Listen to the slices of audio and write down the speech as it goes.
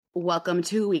Welcome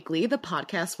to Weekly, the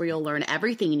podcast where you'll learn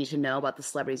everything you need to know about the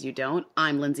celebrities you don't.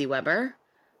 I'm Lindsay Weber.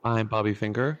 I'm Bobby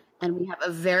Finger. And we have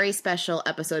a very special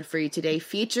episode for you today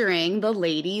featuring the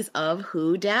ladies of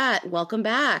Who Dat. Welcome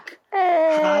back.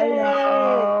 Hey. Hi,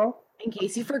 y'all. In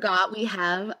case you forgot, we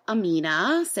have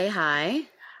Amina. Say hi.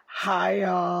 Hi,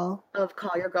 y'all. Of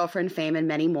Call Your Girlfriend fame and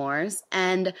many more.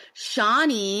 And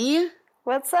Shawnee.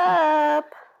 What's up?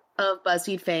 Of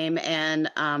BuzzFeed fame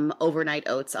and Overnight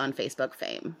Oats on Facebook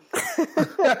fame.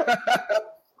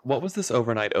 What was this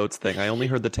Overnight Oats thing? I only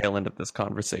heard the tail end of this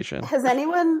conversation. Has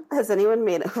anyone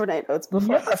made Overnight Oats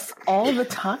before? Yes, all the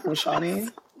time, Shawnee.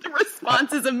 The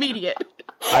response is immediate.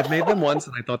 I've made them once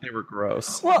and I thought they were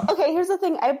gross. Well, okay, here's the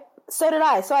thing. So did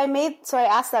I. So I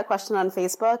asked that question on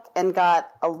Facebook and got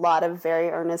a lot of very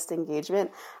earnest engagement.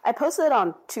 I posted it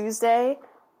on Tuesday,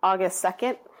 August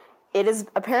 2nd. It is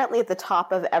apparently at the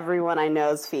top of everyone I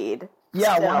know's feed.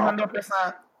 Yeah,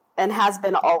 100%. And has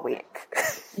been all week.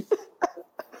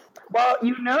 Well,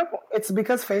 it's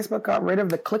because Facebook got rid of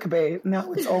the clickbait.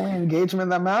 Now it's only engagement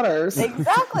that matters.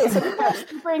 Exactly. So people are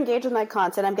super engaged with my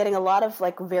content. I'm getting a lot of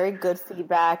very good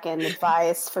feedback and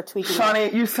advice for tweaking.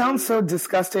 Shawnee, you sound so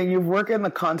disgusting. You've worked in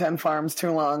the content farms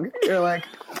too long. You're like,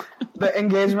 the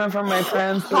engagement from my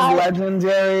friends is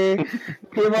legendary.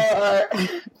 People are...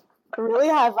 really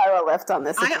high viral lift on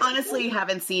this. I honestly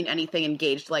haven't seen anything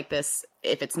engaged like this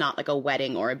if it's not like a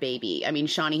wedding or a baby. I mean,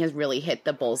 Shawnee has really hit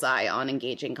the bullseye on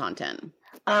engaging content.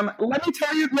 Let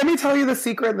me tell you the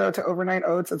secret though to Overnight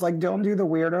Oats. It's don't do the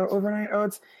weirdo Overnight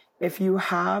Oats. If you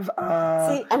have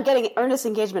See, I'm getting earnest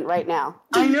engagement right now.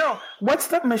 I know. What's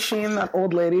that machine that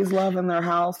old ladies love in their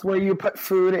house where you put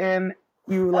food in?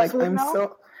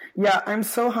 I'm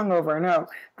so hungover. No.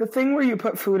 The thing where you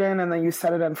put food in and then you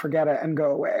set it and forget it and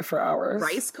go away for hours.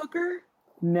 Rice cooker?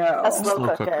 No. A slow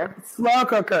cooker. Slow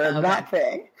cooker, okay. That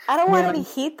thing. I don't want any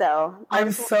heat though.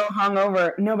 I'm so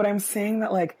hungover. No, but I'm saying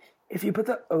that if you put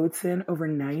the oats in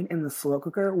overnight in the slow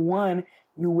cooker, one,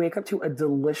 you wake up to a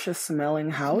delicious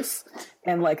smelling house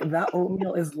and that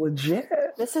oatmeal is legit.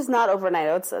 This is not overnight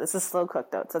oats though. This is slow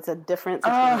cooked oats. It's a different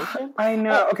situation. I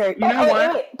know. Okay, you know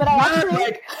what? Wait, but I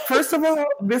actually... first of all,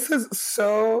 this is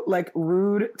so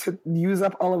rude to use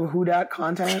up all of Who Dat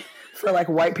content for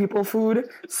white people food.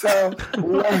 So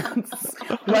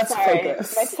let's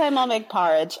focus. Next time I'll make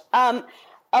porridge.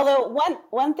 Although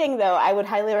one thing though, I would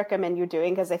highly recommend you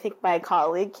doing, because I think my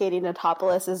colleague Katie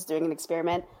Notopoulos is doing an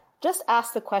experiment. Just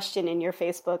ask the question in your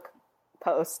Facebook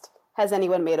post, has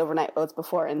anyone made overnight oats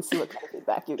before, and see what kind of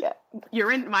feedback you get.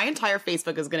 My entire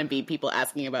Facebook is going to be people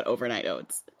asking about overnight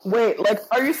oats. Wait,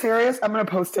 are you serious? I'm going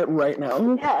to post it right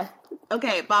now. Yeah.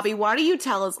 Okay, Bobby, why don't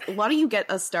you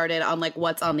get us started on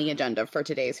what's on the agenda for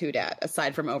today's Who Dat,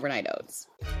 aside from overnight oats?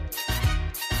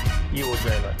 You will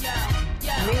dream it.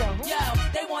 Yo,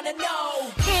 they want to know.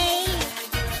 Hey.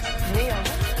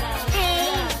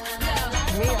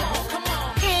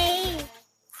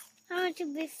 To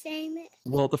be famous.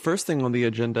 Well, the first thing on the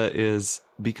agenda is,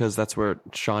 because that's where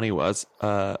Shawnee was,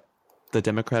 the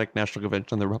Democratic National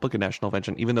Convention and the Republican National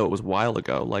Convention, even though it was a while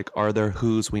ago, are there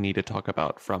who's we need to talk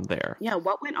about from there? Yeah,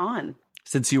 what went on?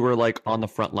 Since you were on the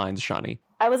front lines, Shawnee.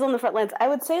 I was on the front lines. I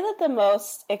would say that the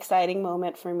most exciting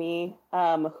moment for me,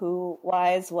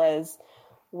 who-wise, was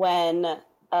when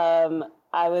I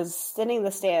was sitting in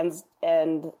the stands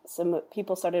and some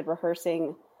people started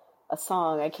rehearsing a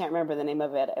song. I can't remember the name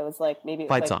of it. It was maybe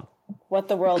Fight Song. What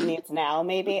the World Needs Now,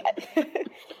 maybe.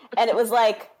 And it was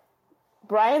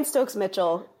Brian Stokes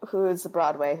Mitchell, who's the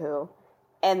Broadway Who,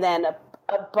 and then a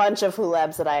bunch of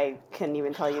Who-lebs that I couldn't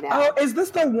even tell you now. Oh, is this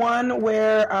the one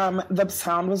where the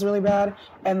sound was really bad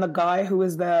and the guy who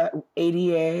was the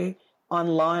ADA on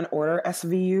Law and Order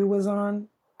SVU was on?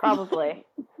 Probably.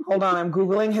 Hold on, I'm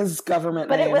Googling his government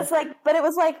name. It was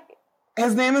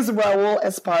his name is Raul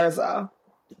Esparza.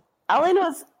 All I know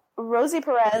is Rosie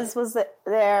Perez was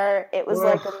there. It was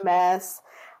a mess.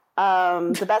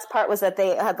 The best part was that they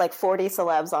had 40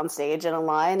 celebs on stage in a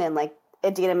line, and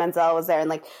Idina Menzel was there,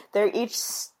 and they're each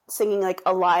singing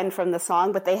a line from the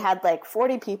song, but they had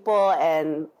 40 people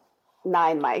and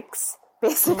 9 mics,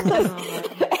 basically. What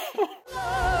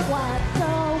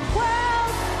the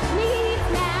world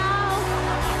needs now.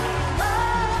 Oh,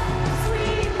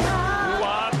 sweet love.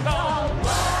 What the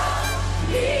world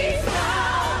needs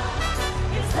now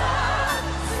is love,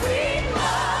 sweet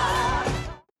love.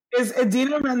 Is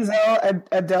Idina Menzel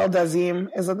Adele Dazeem?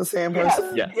 Is it the same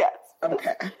person? Yes. Yes.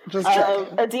 Okay, just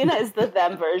checking. Idina is the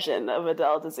them version of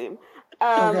Adele Dazeem.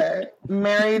 Okay,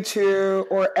 married to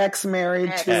or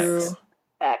ex-married to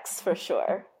X for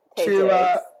sure.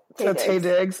 to Taye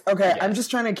Diggs. Okay, yes. I'm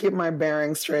just trying to keep my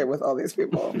bearings straight with all these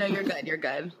people. No, you're good. You're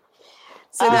good.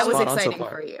 So that was Spot on so exciting far.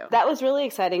 for you. That was really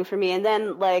exciting for me. And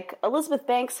then, like, Elizabeth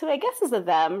Banks, who I guess is a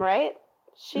them, right?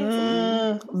 She's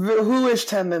The who-ish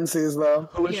tendencies, though.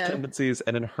 Who-ish Yeah. tendencies,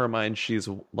 and in her mind, she's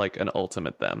like an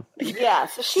ultimate them. yeah.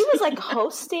 So she was like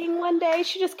hosting one day.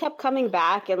 She just kept coming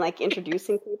back and like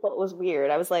introducing people. It was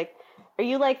weird. I was like, "Are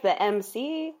you like the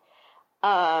MC?"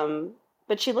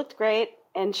 But she looked great,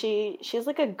 and she's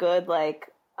like a good like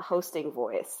hosting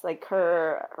voice. Like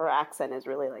her accent is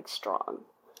really like strong.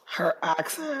 Her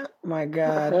accent, my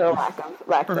God. Her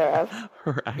lack thereof.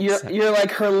 Her accent. You're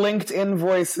like, her LinkedIn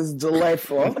voice is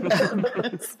delightful. And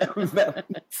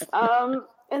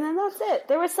then that's it.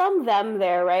 There was some them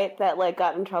there, right? That like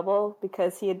got in trouble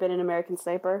because he had been an American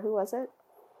Sniper. Who was it?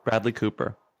 Bradley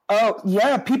Cooper. Oh,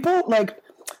 yeah, people like,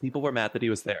 People were mad that he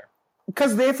was there.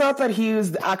 because they thought that he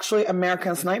was actually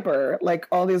American Sniper. Like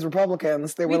all these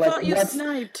Republicans, they were We like, thought you "That's-"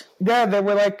 sniped. Yeah, they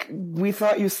were like, we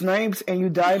thought you sniped and you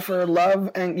died for love,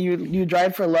 and you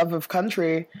died for love of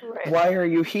country. Right. Why are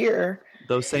you here?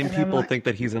 Those same And I'm people like- think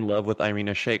that he's in love with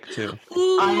Irina Shayk too.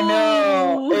 I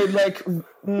know. It like, I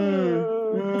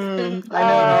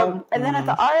know. And then at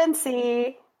the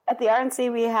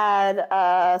RNC, we had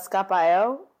Scott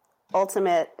Baio,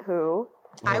 Ultimate Who.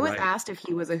 I was Right. asked if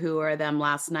he was a who or a them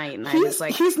last night, and I was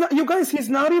like, He's not. You guys, he's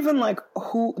not even like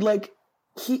who. Like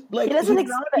he He doesn't he's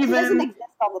not exist on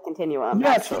the continuum.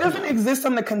 Yes, he actually. doesn't exist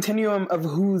on the continuum of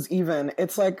who's even.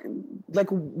 It's like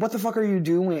what the fuck are you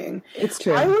doing? it's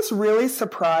true. I was really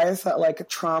surprised that like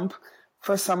Trump,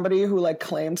 for somebody who like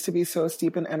claims to be so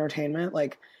steep in entertainment,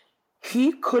 like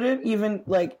he couldn't even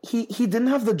like he didn't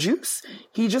have the juice.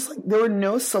 He just like there were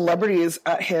no celebrities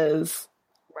at his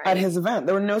event.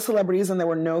 There were no celebrities and there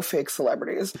were no fake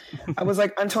celebrities. I was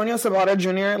like, Antonio Sabata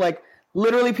Jr., like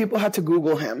literally people had to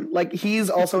Google him. Like he's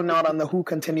also not on the who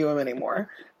continuum anymore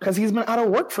because he's been out of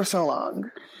work for so long.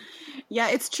 Yeah,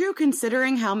 it's true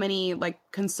considering how many like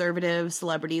conservative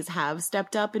celebrities have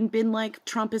stepped up and been like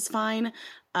Trump is fine,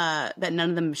 that none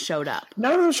of them showed up.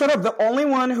 None of them showed up. The only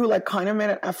one who like kind of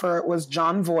made an effort was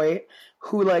John Voight,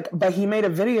 who like, but he made a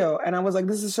video, and I was like,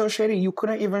 this is so shady. You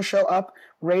couldn't even show up.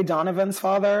 Ray Donovan's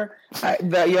father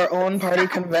at your own party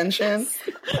convention.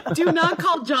 Do not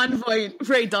call John Voight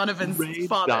Ray Donovan's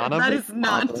father. That Donovan's is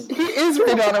not. father? He is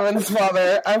Ray Donovan's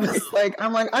father. I'm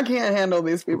like, I can't handle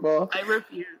these people. I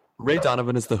refuse. Ray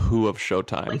Donovan is the who of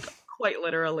Showtime. Like quite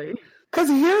literally. Because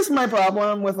here's my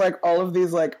problem with like all of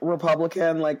these like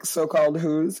Republican like so-called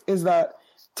who's is that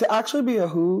to actually be a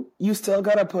who, you still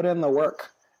gotta put in the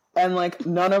work, and like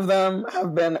none of them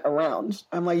have been around.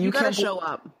 I'm like, You gotta can't show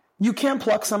up. You can't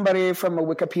pluck somebody from a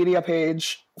Wikipedia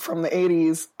page from the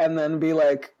 80s and then be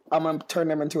like, I'm gonna turn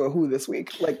them into a who this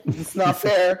week. Like it's not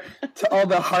fair to all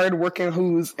the hard-working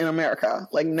who's in America.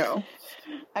 Like no.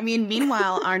 I mean,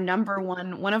 meanwhile,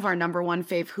 one of our number one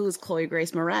fave who's Chloe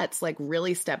Grace Moretz, like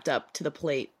really stepped up to the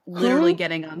plate, literally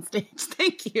getting on stage.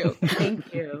 Thank you.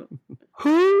 Thank you.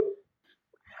 Who?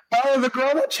 Oh, the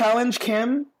girl that challenged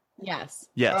Kim? Yes.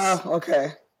 Yes. Okay.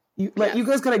 You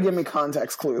guys gotta give me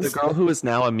context clues. The girl who is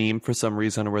now a meme for some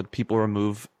reason where people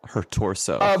remove her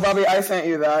torso. Oh, Bobby, I sent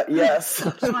you that. Yes.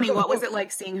 Funny, what was it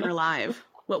like seeing her live?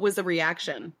 What was the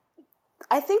reaction?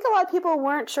 I think a lot of people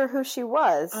weren't sure who she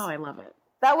was. Oh, I love it.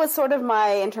 That was sort of my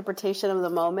interpretation of the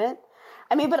moment.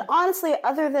 I mean, but honestly,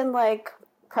 other than like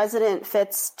President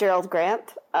Fitzgerald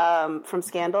Grant from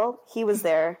Scandal, he was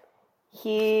there.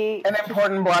 An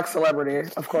important black celebrity,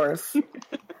 of course.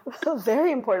 A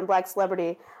very important black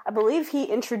celebrity. I believe he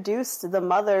introduced the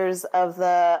mothers of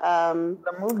the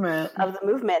movement.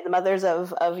 the mothers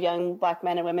of young black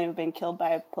men and women who've been killed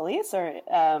by police, or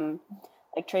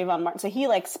like Trayvon Martin. So he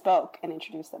like spoke and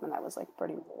introduced them, and that was like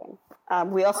pretty moving.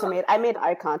 We also I made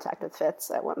eye contact with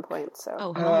Fitz at one point. So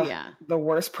Oh, hell yeah. The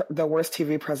worst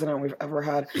TV president we've ever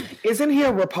had. Isn't he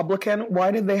a Republican?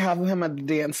 Why did they have him at the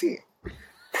DNC?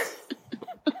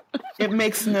 It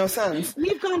makes no sense.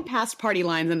 We've gone past party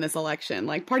lines in this election.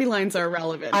 Like, party lines are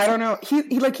irrelevant. I don't know.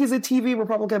 He's a TV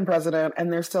Republican president,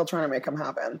 and they're still trying to make him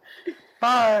happen.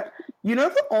 But you know,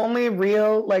 the only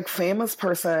real like famous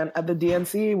person at the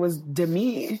DNC was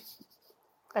Demi.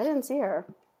 I didn't see her.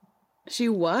 She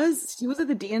was at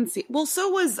the DNC. Well, so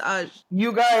was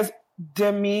You guys,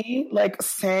 Demi like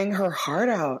sang her heart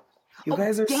out. You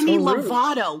guys are Demi so rude.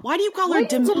 Lovato. Why do you call her Wait,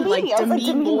 Demi? Like I was Demi,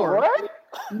 Demi Moore?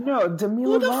 No, Demi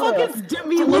Who the Lovato. fuck is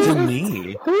Demi Lovato?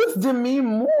 Me. Who's Demi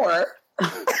Moore?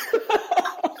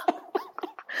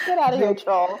 Get out of here,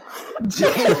 troll.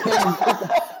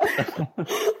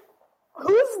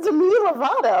 Who's Demi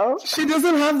Lovato. She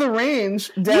doesn't have the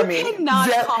range. Demi. You cannot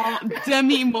call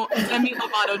Demi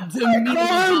Lovato Demi Call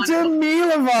her Lovato. Demi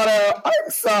Lovato. I'm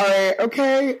sorry,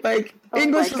 okay? Like,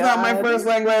 English is not my God. first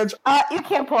language. You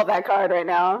can't pull that card right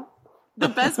now. The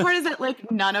best part is that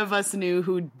like none of us knew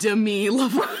who Demi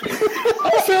Lovato.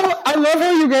 Also, I love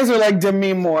how you guys are like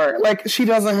Demi Moore. Like, she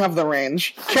doesn't have the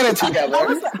range. Get it together.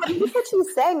 When you said she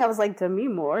was sang, I was like, Demi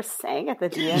Moore sang at the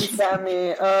DNC.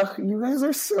 Demi, you guys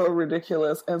are so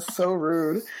ridiculous and so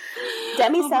rude.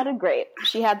 Demi sounded great.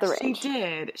 She had the range.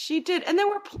 She did, and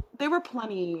there were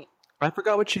plenty. I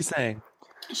forgot what she's saying.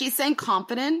 She sang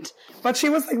Confident. But she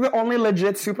was like the only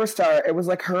legit superstar. It was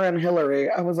like her and Hillary.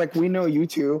 I was like, we know you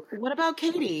two. What about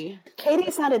Katie?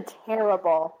 Katie sounded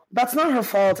terrible. That's not her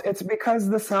fault. It's because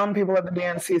the sound people at the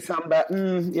DNC sound bad.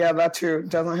 Yeah, that too.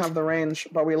 Doesn't have the range,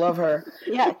 but we love her.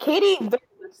 Yeah, Katie very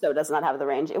much so does not have the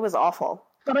range. It was awful.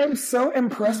 But I'm so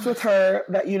impressed with her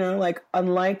that, you know, like,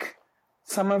 unlike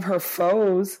some of her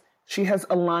foes, she has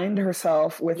aligned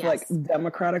herself with, like,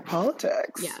 democratic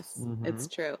politics. Yes, it's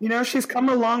true. You know, she's come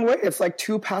a long way. It's like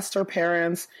two pastor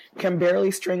parents can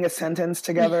barely string a sentence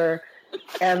together.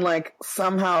 And, like,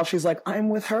 somehow she's like, I'm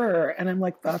with her. And I'm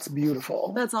like, that's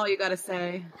beautiful. That's all you gotta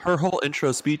say. Her whole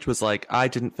intro speech was like, I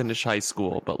didn't finish high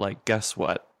school, but like, guess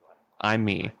what? I'm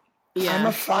me. Yeah, I'm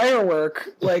a firework.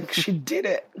 Like, she did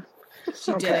it.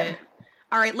 she did it.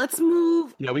 All right, let's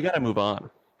move. Yeah, we gotta move on.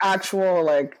 Actual,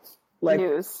 like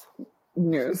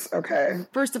News. Okay.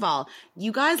 First of all,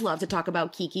 you guys love to talk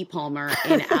about Keke Palmer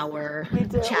in our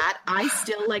chat. I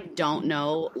still like don't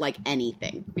know like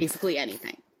anything, basically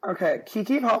anything. Okay.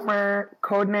 Keke Palmer,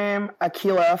 codename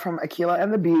Aquila from Aquila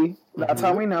and the Bee. That's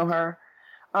how we know her.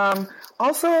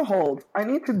 Also, hold. I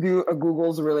need to do a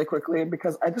Googles really quickly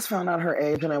because I just found out her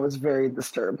age and I was very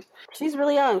disturbed. She's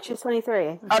really young. She's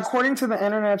 23. According to the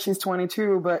internet, she's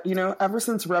 22, but, you know, ever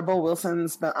since Rebel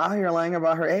Wilson's been out here lying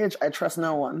about her age, I trust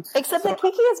no one. Except that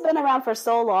Keke has been around for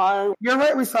so long. You're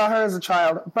right, we saw her as a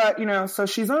child, but, you know, so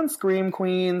she's on Scream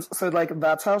Queens, so, like,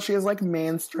 that's how she is, like,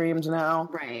 mainstreamed now.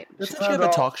 Right. Doesn't she have a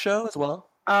talk show as well?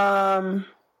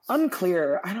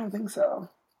 Unclear. I don't think so.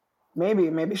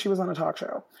 Maybe she was on a talk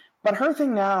show. But her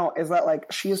thing now is that, like,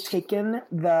 she has taken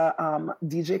the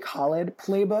DJ Khaled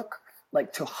playbook,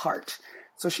 like, to heart.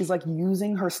 So she's, like,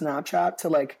 using her Snapchat to,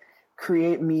 like,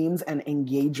 create memes and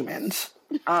engagement.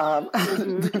 A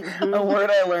word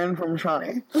I learned from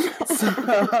Shawnee.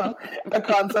 So, a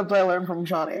concept I learned from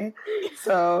Shawnee.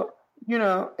 So, you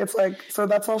know, it's like, so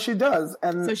that's all she does.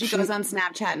 And So she goes on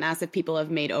Snapchat and asks if people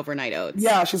have made overnight oats.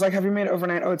 Yeah, she's like, have you made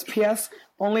overnight oats? P.S.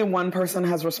 Only one person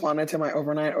has responded to my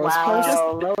overnight oats post.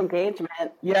 Wow, low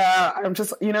engagement. Yeah, I'm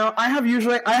just, you know, I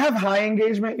have high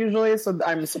engagement usually, so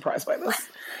I'm surprised by this.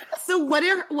 So what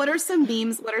are some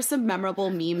memes? What are some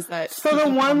memorable memes that? So the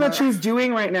one that she's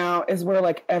doing right now is where,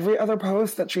 like, every other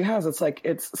post that she has, it's like,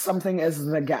 it's something is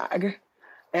the gag.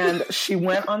 And she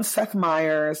went on Seth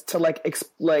Meyers to,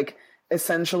 like,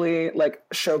 essentially, like,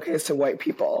 showcase to white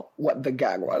people what the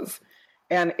gag was.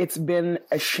 And it's been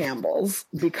a shambles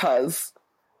because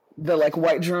the, like,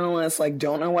 white journalists, like,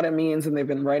 don't know what it means and they've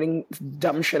been writing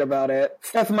dumb shit about it.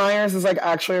 Seth Meyers is, like,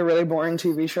 actually a really boring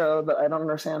TV show that I don't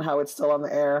understand how it's still on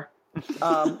the air.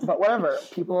 But whatever.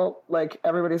 People, like,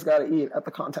 everybody's got to eat at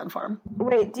the content farm.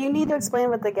 Wait, do you need to explain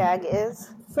what the gag is?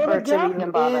 So or the gag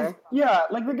even bother? is, yeah,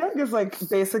 like, the gag is, like,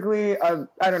 basically, I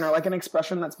don't know, like, an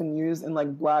expression that's been used in,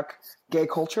 like, Black gay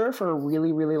culture for a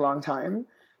really, really long time.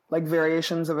 Like,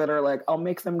 variations of it are, like, I'll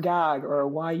make them gag, or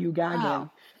why you gagging?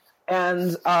 Wow.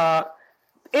 And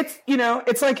it's, you know,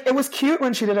 it's like, it was cute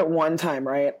when she did it one time,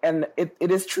 right? And it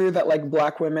is true that, like,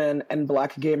 Black women and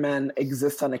Black gay men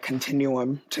exist on a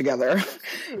continuum together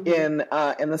in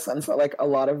the sense that, like, a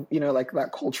lot of, you know, like,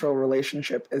 that cultural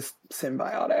relationship is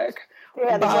symbiotic.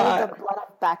 Yeah, there's always a lot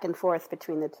of back and forth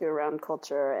between the two around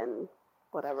culture and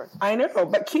whatever. I know,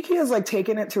 but Keke has, like,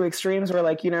 taken it to extremes where,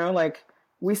 like, you know, like,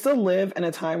 we still live in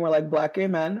a time where, like, Black gay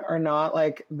men are not,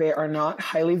 like, they are not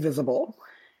highly visible.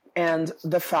 And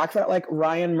the fact that, like,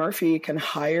 Ryan Murphy can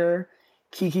hire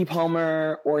Keke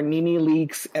Palmer or Nene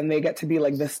Leakes and they get to be,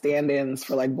 like, the stand-ins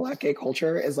for, like, Black gay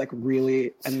culture is, like,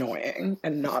 really annoying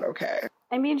and not okay.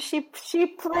 I mean, she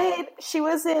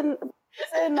was in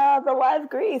the Live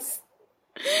Grease.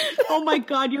 Oh my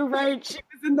God, you're right. She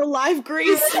was in the Live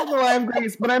Grease.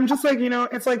 But I'm just like, you know,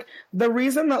 it's like the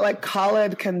reason that, like,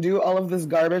 Khaled can do all of this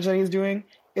garbage that he's doing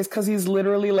is because he's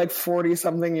literally, like,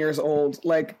 40-something years old.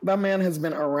 Like, that man has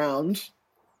been around.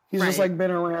 He's just, like,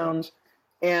 been around.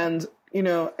 And, you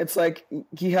know, it's like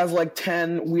he has, like,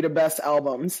 10 We the Best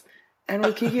albums. And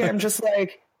with Keke, I'm just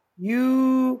like,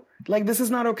 you, like, this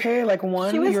is not okay. Like,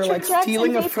 one, you're, like,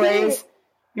 stealing a phrase.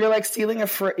 You're like stealing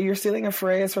you're stealing a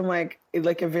phrase from like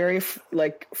a very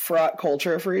like fraught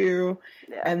culture for you,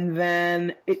 and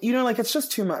then it's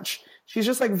just too much. She's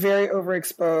just like very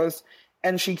overexposed,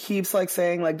 and she keeps like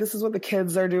saying like this is what the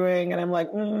kids are doing, and I'm like,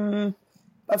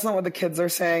 that's not what the kids are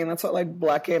saying. That's what like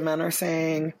Black gay men are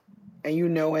saying, and you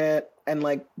know it, and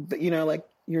like like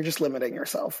you're just limiting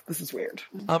yourself. This is weird.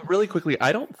 Really quickly,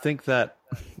 I don't think that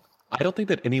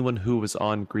anyone who was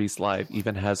on Grease Live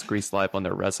even has Grease Live on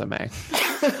their resume.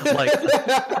 Like,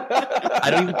 I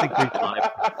don't even think Grease Live.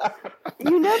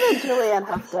 You know that Julianne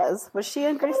Hough does. Was she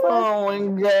in Grease Live? Oh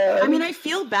my god! I mean, I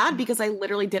feel bad because I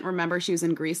literally didn't remember she was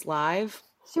in Grease Live.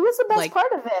 She was the best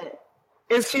part of it.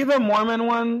 Is she the Mormon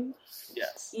one?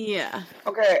 Yes. Yeah.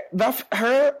 Okay,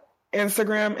 her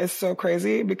Instagram is so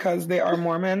crazy because they are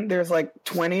Mormon. There's like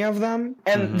 20 of them,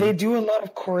 and they do a lot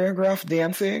of choreographed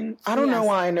dancing. I don't know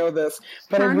why I know this,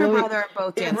 but her and her brother are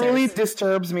both dancers. It really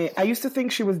disturbs me. I used to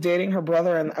think she was dating her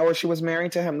brother, or she was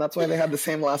married to him. That's why they had the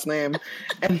same last name.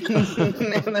 And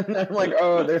then I'm like,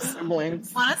 oh, they're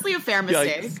siblings. Honestly, a fair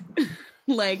mistake.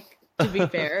 Like, to be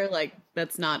fair, like,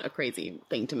 that's not a crazy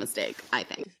thing to mistake, I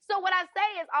think. So what I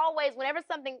say is always, whenever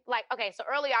something like, okay, so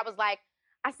earlier I was like,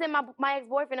 I sent my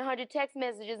ex-boyfriend 100 text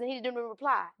messages and he didn't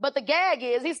reply. But the gag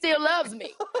is he still loves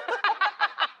me.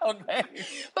 Okay.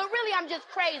 But really, I'm just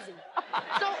crazy.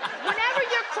 So whenever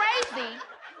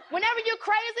you're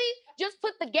crazy, just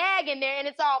put the gag in there and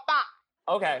it's all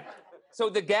fine. Okay.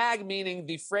 So the gag meaning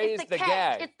the phrase, it's the catch.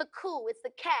 gag. It's the coup. It's the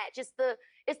catch.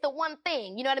 It's the one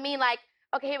thing. You know what I mean? Like,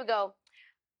 okay, here we go.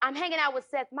 I'm hanging out with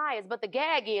Seth Meyers, but the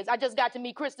gag is I just got to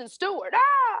meet Kristen Stewart.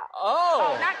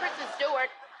 Oh, not Kristen Stewart.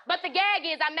 But the gag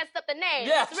is I messed up the name.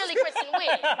 Yes. It's really Kristen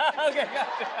Wiig. Okay,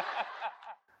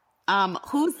 gotcha.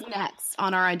 Who's next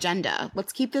on our agenda?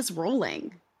 Let's keep this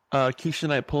rolling. Keisha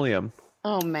Knight Pulliam.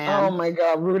 Oh, man. Oh, my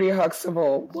God. Rudy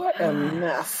Huxtable. What a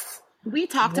mess. We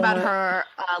talked about her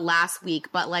last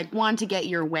week, but, like, wanted to get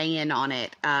your weigh in on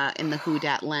it in the Who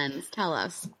Dat lens. Tell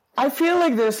us. I feel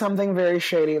like there's something very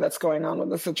shady that's going on with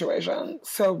the situation.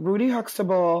 So Rudy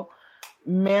Huxtable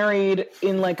married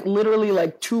in like literally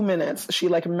like 2 minutes. She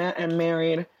like met and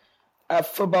married a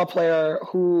football player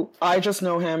who I just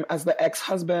know him as the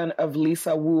ex-husband of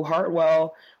Lisa Wu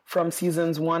Hartwell from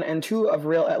seasons 1 and 2 of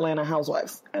Real Atlanta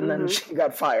Housewives. And then she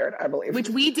got fired, I believe. Which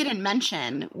we didn't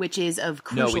mention, which is of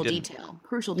crucial detail.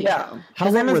 Crucial detail. Yeah.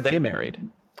 How long were they married?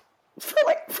 For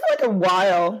like a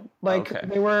while. Like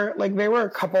they were a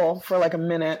couple for like a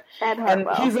minute. And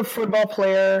he's a football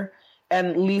player.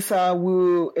 And Lisa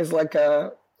Wu is like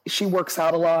she works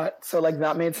out a lot, so like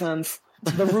that made sense.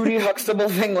 The Rudy Huxtable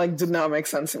thing like did not make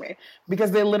sense to me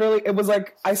because it was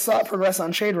like I saw it progress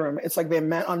on Shade Room. It's like they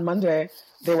met on Monday,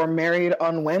 they were married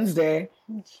on Wednesday,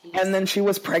 and then she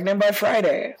was pregnant by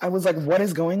Friday. I was like, what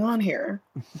is going on here?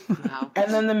 Wow.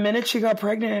 And then the minute she got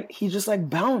pregnant, he just like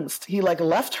bounced. He like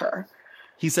left her.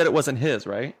 He said it wasn't his,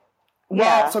 right?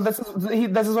 Yeah. Well, so this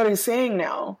is what he's saying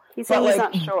now. He's saying he's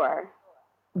not sure.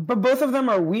 But both of them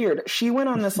are weird. She went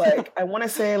on this like I want to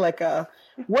say like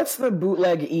what's the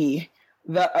bootleg E?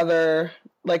 The other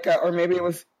like or maybe it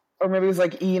was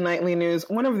like E Nightly News.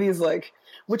 One of these like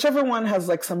whichever one has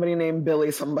like somebody named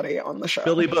Billy somebody on the show.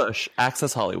 Billy Bush,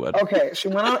 Access Hollywood. Okay, she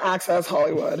went on Access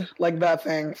Hollywood, like that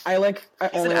thing. I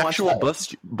only watched actual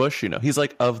Bush, you know. He's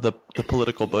like of the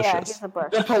political bushes. Yeah, he's a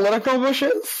Bush. The political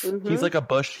bushes? Mm-hmm. He's like a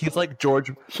Bush. He's like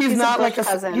George. He's not like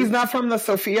cousin. He's not from the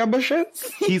Sophia Bushes?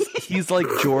 He's like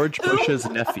George Bush's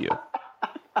nephew.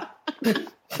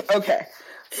 Okay.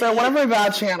 So whatever that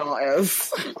channel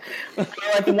is,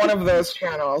 like one of those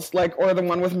channels, like, or the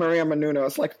one with Maria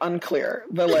Menounos, like unclear.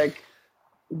 The like,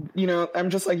 I'm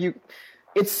just like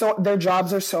their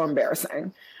jobs are so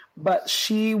embarrassing. But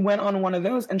she went on one of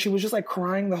those and she was just like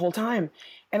crying the whole time.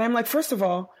 And I'm like, first of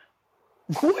all,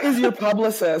 who is your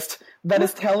publicist that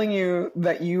is telling you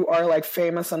that you are like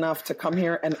famous enough to come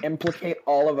here and implicate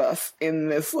all of us in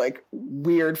this like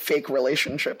weird fake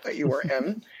relationship that you were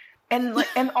in?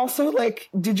 And also, like,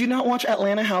 did you not watch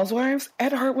Atlanta Housewives?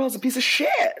 Ed Hartwell's a piece of shit.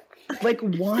 Like,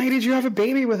 why did you have a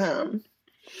baby with him?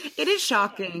 It is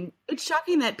shocking. It's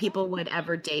shocking that people would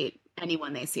ever date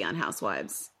anyone they see on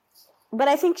Housewives. But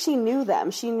I think she knew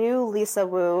them. She knew Lisa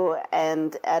Wu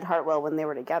and Ed Hartwell when they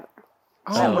were together.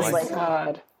 Oh my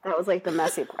God. That was like the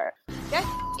messy part.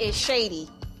 That is shady.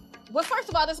 Well, first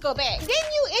of all, let's go back. Didn't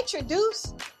you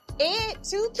introduce Ed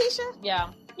to Keisha?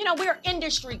 Yeah. We're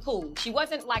industry cool. She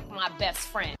wasn't like my best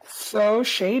friend. So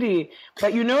shady.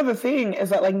 But the thing is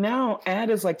that like now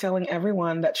Ed is like telling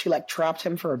everyone that she like trapped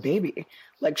him for a baby.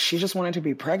 Like she just wanted to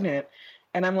be pregnant.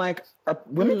 And I'm like, are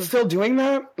women still doing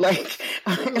that? Like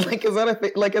is that a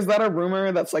thing? Like, is that a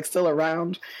rumor that's like still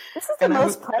around? This is the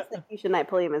most press that Keisha Knight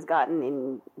Pulliam has gotten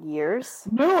in years.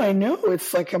 No, I know.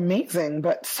 It's like amazing,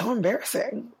 but so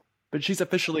embarrassing. But she's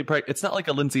officially pregnant. It's not like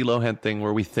a Lindsay Lohan thing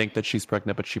where we think that she's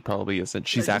pregnant, but she probably isn't.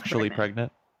 She's actually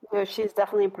pregnant. No, she's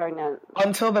definitely pregnant.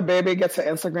 Until the baby gets an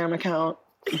Instagram account,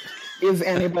 is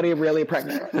anybody really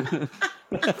pregnant?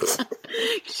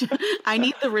 I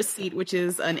need the receipt, which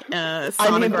is an sonogram.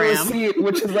 I need the receipt,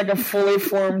 which is like a fully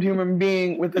formed human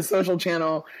being with a social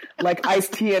channel, like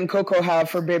Ice-T and Coco have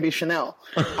for Baby Chanel.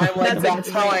 I'm like, that's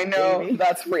how I know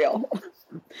that's real.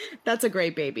 That's a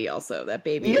great baby. Also, that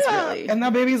baby is really, and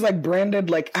that baby's like branded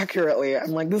like accurately.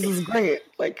 I'm like, this is great.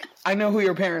 Like, I know who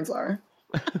your parents are.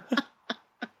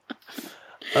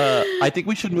 I think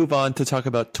we should move on to talk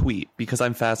about Tweet, because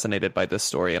I'm fascinated by this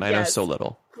story and I know so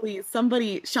little. Please,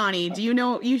 somebody, Shawnee, do you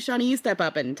know, Shawnee, you step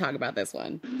up and talk about this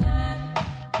one.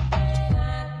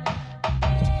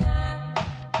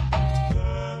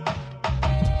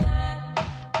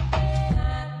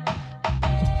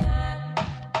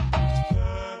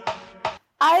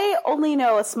 I only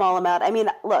know a small amount. I mean,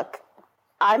 look,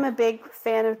 I'm a big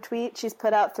fan of Tweet. She's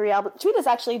put out 3 albums. Tweet is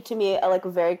actually, to me, a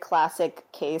very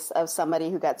classic case of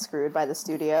somebody who got screwed by the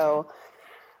studio,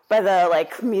 by the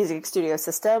music studio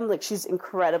system. Like, she's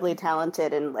incredibly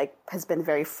talented and has been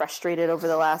very frustrated over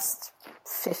the last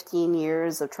 15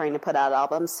 years of trying to put out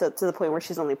albums. So to the point where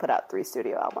she's only put out 3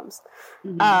 studio albums.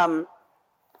 Mm-hmm.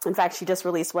 In fact, she just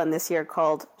released one this year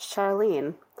called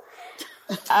Charlene.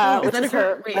 Which is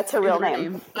that's her real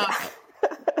name. Oh.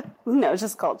 No, it's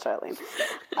just called Charlene.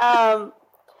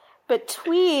 But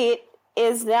Tweet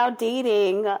is now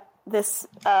dating this,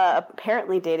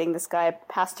 apparently dating this guy,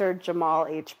 Pastor Jamal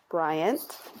H. Bryant.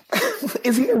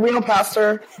 Is he a real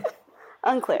pastor?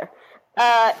 Unclear.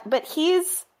 But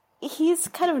he's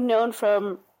kind of known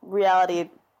from reality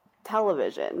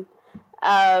television.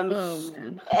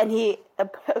 Man. And he,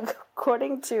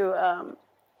 according to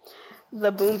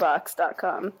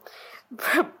theboombox.com,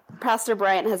 Pastor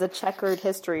Bryant has a checkered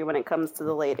history when it comes to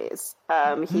the ladies.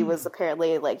 He was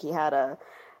apparently he had a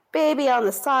baby on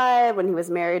the side when he was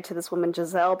married to this woman,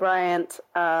 Giselle Bryant,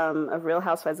 of Real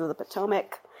Housewives of the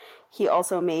Potomac. He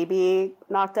also maybe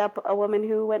knocked up a woman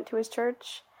who went to his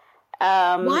church.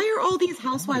 Why are all these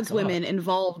housewives women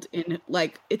involved in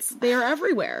they're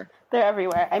everywhere? They're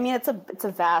everywhere. I mean, it's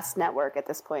a vast network at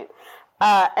this point.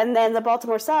 And then the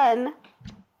Baltimore Sun,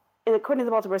 according to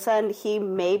the Baltimore Sun, he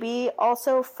maybe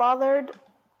also fathered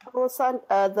a son,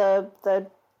 the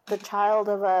child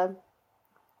of a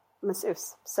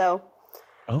masseuse. So,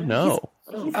 oh no,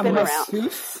 he's been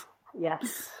around.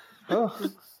 Yes.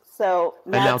 Oh. So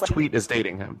now Tweet is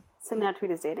dating him. So now Tweet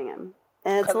is dating him,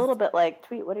 and it's a little bit like,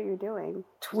 Tweet, what are you doing?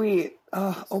 Tweet,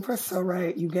 Oprah's so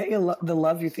right. You get the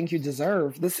love you think you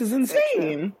deserve. This is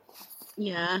insane.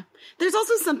 Yeah. There's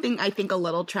also something I think a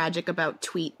little tragic about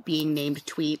Tweet being named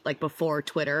Tweet before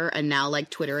Twitter, and now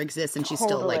Twitter exists and she's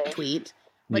still Tweet.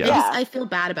 I feel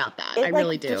bad about that. I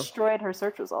really do. Destroyed her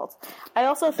search results. I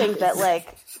also think that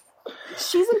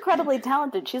she's incredibly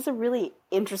talented. She has a really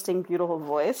interesting, beautiful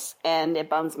voice, and it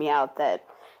bums me out that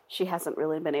she hasn't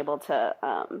really been able to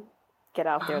get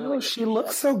out there. Oh, she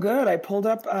looks so good. I pulled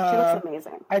up. She looks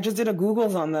amazing. I just did a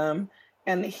Googles on them.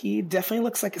 And he definitely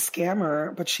looks like a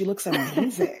scammer, but she looks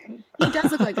amazing. He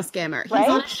does look like a scammer. He's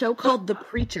on a show called The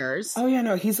Preachers. Oh, yeah,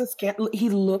 no, he's a scam. He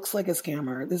looks like a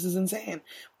scammer. This is insane.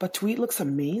 But Tweet looks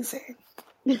amazing.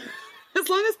 As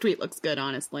long as Tweet looks good,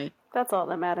 honestly. That's all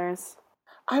that matters.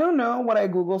 I don't know what I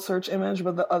Google search image,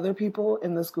 but the other people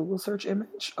in this Google search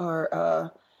image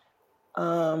are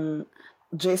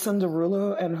Jason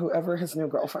Derulo and whoever his new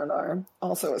girlfriend are.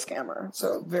 Also a scammer.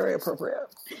 So very appropriate.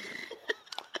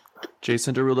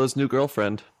 Jason Derulo's new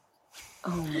girlfriend.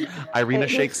 Oh my God. Irina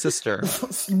Shayk's sister.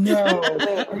 No.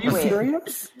 Are you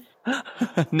serious?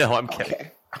 No, I'm kidding.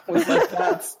 Okay. I was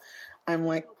like, I'm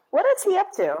like, what is he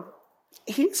up to?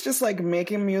 He's just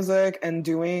making music and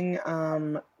doing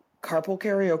carpool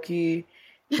karaoke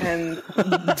and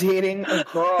dating a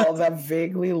girl that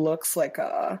vaguely looks like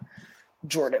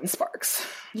Jordan Sparks.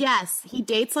 Yes, he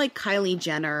dates Kylie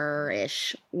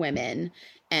Jenner-ish women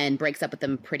and breaks up with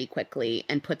them pretty quickly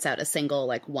and puts out a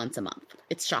single once a month.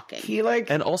 It's shocking.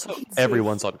 And also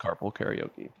everyone's on carpool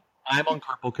karaoke. I'm on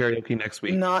carpool karaoke next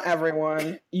week. Not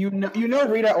everyone. You know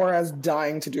Rita Ora is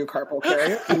dying to do carpool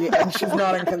karaoke, and she's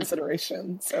not in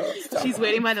consideration. So she's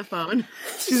waiting by the phone.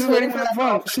 She's waiting by the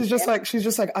phone. She's just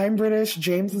like, I'm British.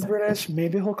 James is British.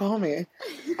 Maybe he'll call me.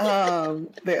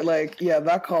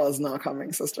 That call is not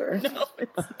coming, sister. No,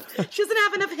 she doesn't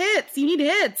have enough hits. You need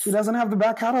hits. She doesn't have the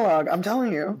back catalog. I'm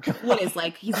telling you. What is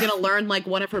he's gonna learn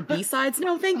one of her B-sides?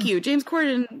 No, thank you. James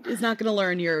Corden is not gonna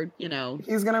learn your.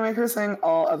 He's gonna make her sing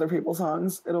all other people's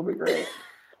songs. It'll be great.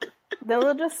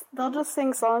 They'll just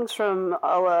sing songs from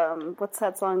what's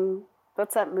that song?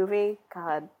 What's that movie?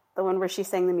 God, the one where she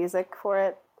sang the music for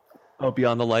it. Oh,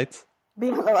 Beyond the Lights.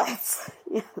 Beyond the Lights.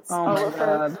 Yes. Oh my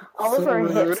God. All of her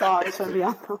hit songs from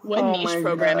Beyond the Lights. What niche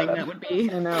programming that would be.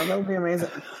 I know, that would be amazing.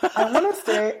 I want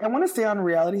to stay on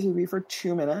reality TV for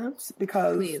 2 minutes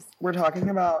because we're talking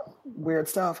about weird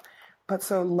stuff. But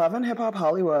so Love and Hip Hop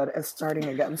Hollywood is starting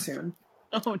again soon.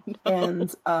 Oh no.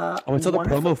 And I saw the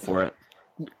promo for it.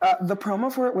 The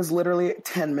promo for it was literally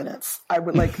 10 minutes. I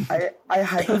would I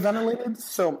hyperventilated,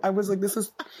 so I was like, this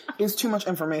is too much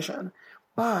information.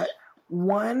 But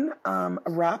one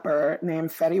rapper named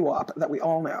Fetty Wap that we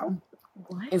all know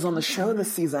is on the show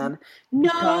this season.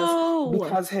 No!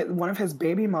 Because one of his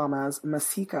baby mamas,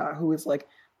 Masika, who is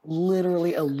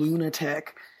literally a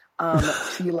lunatic,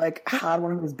 she had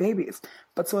one of his babies.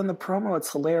 But so in the promo,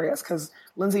 it's hilarious because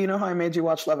Lindsay, you know how I made you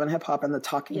watch Love and Hip Hop, and the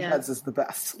Talking Heads is the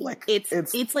best. It's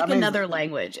like amazing. Another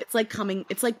language. It's like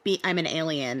I'm an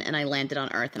alien and I landed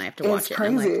on Earth and I have to watch it. It's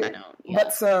crazy. And I don't. Yeah.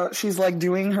 But so she's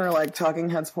doing her Talking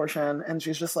Heads portion, and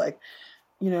she's just I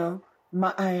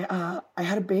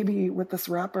had a baby with this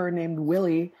rapper named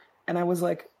Willie, and I was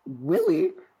like,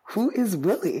 Willie? Who is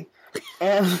Willie?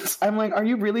 And I'm like, are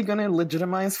you really going to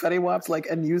legitimize Fetty Wap's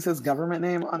and use his government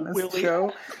name on this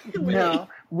show? No.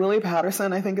 Willie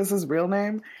Patterson, I think is his real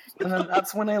name. And then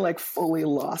that's when I fully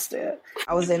lost it.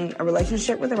 I was in a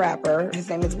relationship with a rapper. His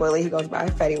name is Willie. He goes by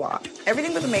Fetty Wap.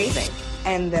 Everything was amazing.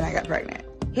 And then I got pregnant.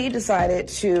 He decided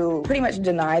to pretty much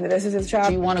deny that this is his child.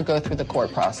 Do you want to go through the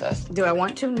court process? Do I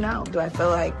want to? No. Do I feel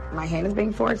like my hand is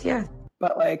being forced? Yes.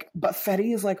 But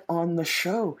Fetty is on the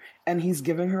show, and he's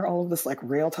giving her all of this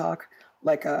real talk,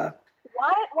 Why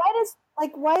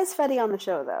is Fetty on the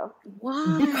show though?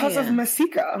 Why? Because of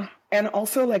Masika, and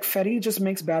also Fetty just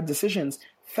makes bad decisions.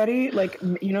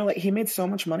 Fetty, he made so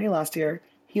much money last year.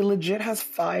 He legit has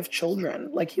 5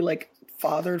 children. He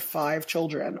fathered 5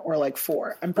 children, or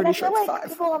 4. I'm pretty sure it's 5.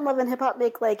 People on Love and Hip Hop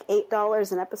make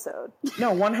 $8 an episode.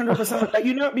 No, 100%.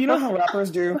 You know how rappers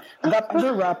do. That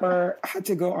other rapper had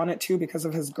to go on it too because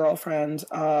of his girlfriend.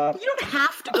 You don't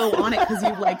have to go on it because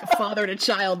you fathered a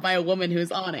child by a woman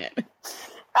who's on it.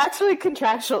 Actually,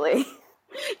 contractually.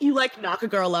 You knock a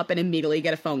girl up and immediately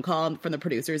get a phone call from the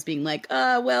producers being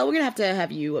well, we're gonna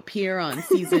have you appear on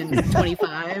season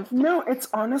 25. No, it's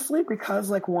honestly because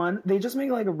one, they just make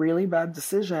really bad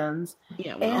decisions.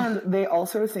 Yeah, well. And they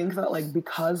also think that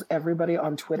because everybody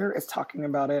on Twitter is talking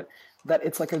about it, that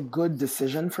it's a good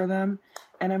decision for them.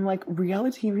 And I'm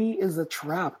reality TV is a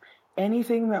trap.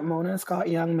 Anything that Mona Scott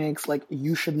Young makes,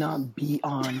 you should not be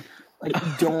on.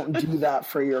 Don't do that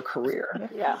for your career.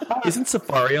 Yeah. Isn't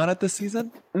Safari on it this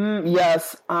season?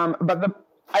 Yes. But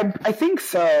I think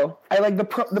so.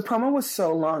 The promo was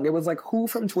so long. It was who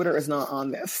from Twitter is not on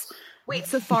this? Wait,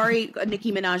 Safari,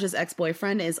 Nicki Minaj's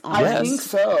ex-boyfriend, is on. I think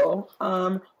so.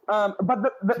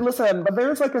 But listen, but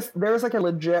there's a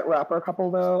legit rapper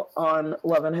couple though on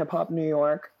Love and Hip Hop New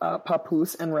York,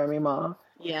 Papoose and Remy Ma.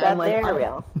 Yeah, they're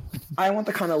real. I want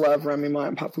the kind of love Remy Ma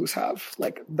and Papoose have.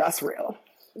 That's real.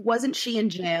 Wasn't she in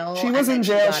jail? She was in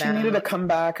jail. She needed to come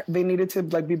back. They needed to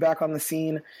be back on the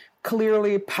scene.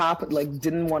 Clearly, Pap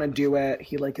didn't want to do it.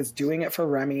 He is doing it for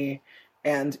Remy,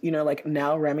 and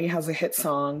now Remy has a hit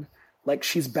song.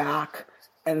 She's back,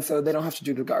 and so they don't have to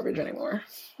do the garbage anymore.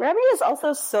 Remy is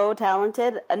also so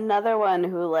talented. Another one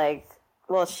who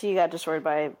she got destroyed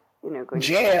by going to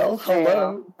jail.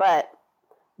 Hello, but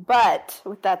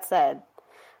with that said,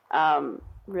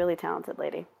 really talented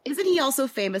lady. Isn't he also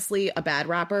famously a bad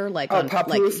rapper?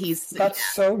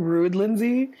 That's so rude,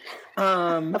 Lindsay.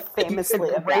 Famously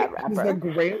a bad rapper. He's a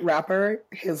great rapper.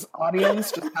 His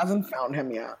audience just hasn't found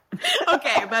him yet.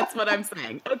 Okay, that's what I'm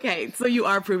saying. Okay, so you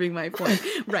are proving my point.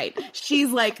 Right.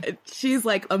 She's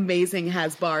amazing,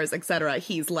 has bars, etc.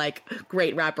 He's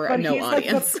great rapper and no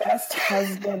audience. The best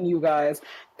husband, you guys.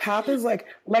 Pap is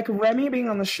Remy being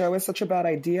on the show is such a bad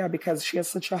idea because she has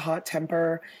such a hot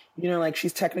temper.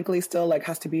 She's technically still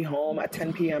has to be home at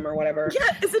 10 p.m. or whatever.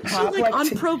 Yeah, isn't she on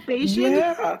probation?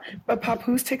 Yeah, but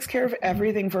Papoose takes care of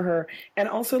everything for her. And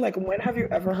also, when have you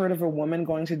ever heard of a woman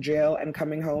going to jail and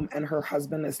coming home and her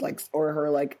husband is or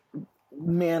her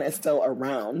man is still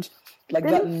around. Like,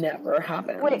 that never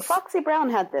happens. Wait, Foxy Brown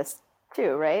had this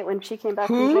too, right? When she came back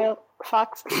from jail.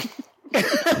 Fox.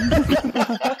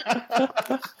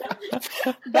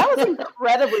 That was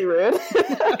incredibly rude.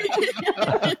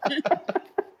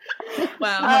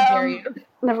 Wow, how dare you?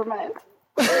 Never mind.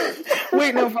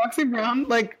 Wait, no, Foxy Brown,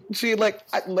 like, she,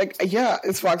 yeah,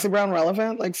 is Foxy Brown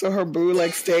relevant? Like, so her boo,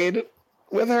 like, stayed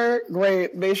with her?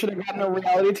 Great. They should have gotten a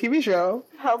reality TV show.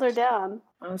 Held her down.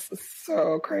 Oh, this is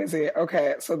so crazy.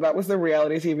 Okay, so that was the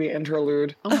reality TV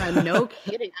interlude. Oh my, no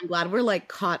kidding. I'm glad we're like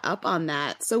caught up on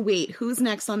that. So wait, who's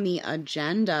next on the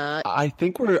agenda? I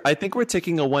think we're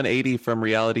taking a 180 from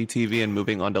reality TV and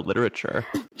moving on to literature.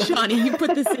 Johnny, you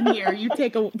put this in here. You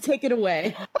take it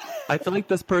away. I feel like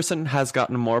this person has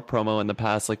gotten more promo in the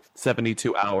past like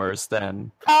 72 hours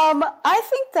than. I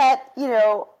think that, you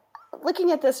know, looking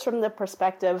at this from the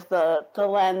perspective, the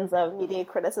lens of media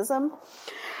criticism,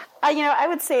 I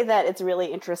would say that it's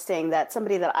really interesting that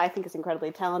somebody that I think is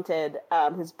incredibly talented,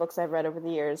 whose books I've read over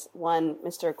the years, one,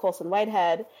 Mr. Colson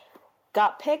Whitehead,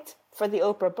 got picked for the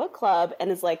Oprah Book Club and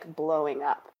is like blowing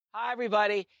up. Hi,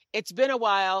 everybody. It's been a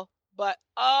while, but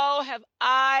have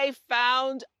I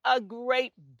found a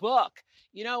great book.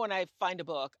 You know, when I find a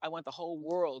book, I want the whole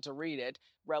world to read it,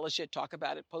 relish it, talk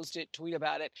about it, post it, tweet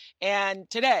about it. And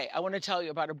today I want to tell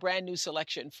you about a brand new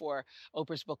selection for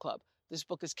Oprah's Book Club. This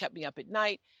book has kept me up at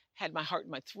night, had my heart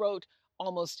in my throat,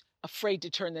 almost afraid to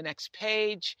turn the next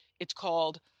page. It's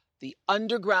called The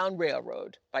Underground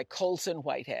Railroad by Colson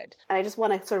Whitehead. And I just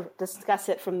want to sort of discuss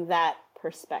it from that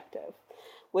perspective,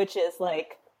 which is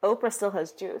like, Oprah still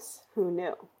has juice. Who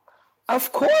knew?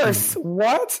 Of course.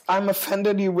 What? I'm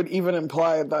offended you would even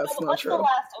imply that's not What's true. the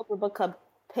last Oprah Book Club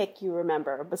pick you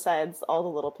remember, besides all the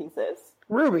little pieces?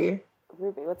 Ruby,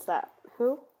 what's that?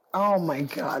 Who? Oh my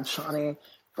God, Shawnee.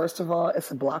 First of all,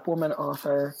 it's a Black woman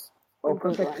author.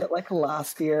 Oprah picked it like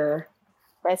last year.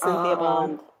 By Cynthia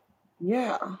Bond.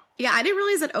 Yeah. Yeah, I didn't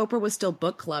realize that Oprah was still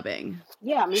book clubbing.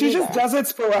 Yeah, she just does it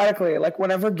sporadically. Like,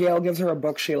 whenever Gail gives her a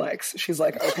book she likes, she's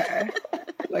like, okay,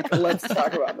 like, let's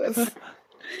talk about this.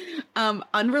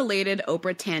 Unrelated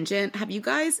Oprah tangent. Have you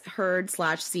guys heard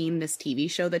 / seen this TV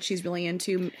show that she's really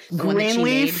into?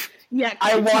 Greenleaf? Yeah,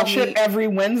 I watch it every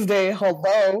Wednesday.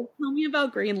 Hello. Tell me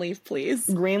about Greenleaf, please.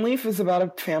 Greenleaf is about a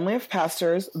family of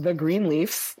pastors, the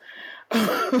Greenleafs,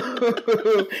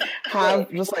 who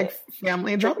have just like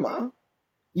family drama.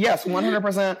 Yes,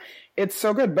 100%. It's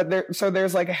so good, but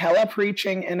there's like hella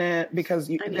preaching in it because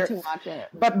I need to watch it.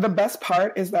 But the best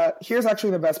part is that here's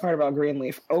actually the best part about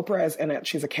Greenleaf. Oprah is in it;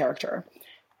 she's a character,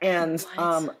 and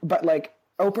but like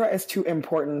Oprah is too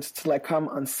important to like come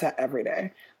on set every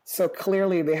day. So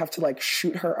clearly they have to like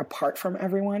shoot her apart from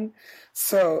everyone.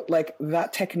 So like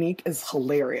that technique is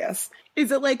hilarious.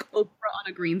 Is it like Oprah on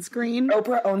a green screen?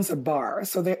 Oprah owns a bar,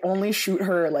 so they only shoot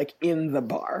her like in the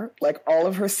bar. Like all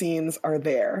of her scenes are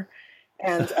there.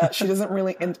 And she doesn't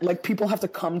really, like, people have to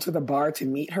come to the bar to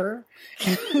meet her.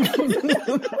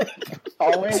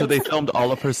 Always. So they filmed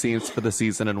all of her scenes for the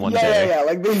season in one day. Yeah.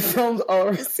 Like, they filmed all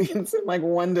of her scenes in, like,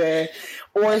 one day.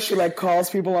 Or she, like,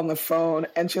 calls people on the phone,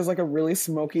 and she has, like, a really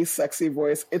smoky, sexy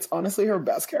voice. It's honestly her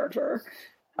best character.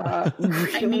 I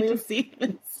need to see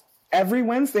this. Every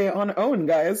Wednesday on OWN,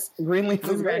 guys. Greenleaf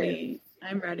is ready.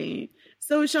 I'm ready.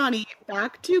 So, Shawnee,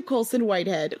 back to Colson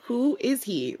Whitehead. Who is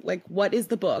he? Like, what is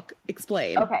the book?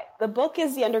 Explain. Okay, the book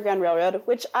is The Underground Railroad,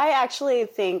 which I actually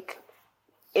think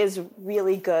is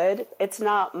really good. It's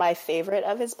not my favorite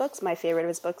of his books. My favorite of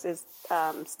his books is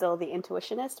still The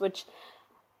Intuitionist, which,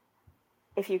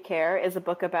 if you care, is a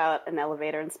book about an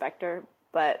elevator inspector,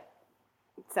 but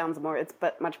it's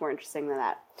much more interesting than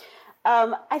that.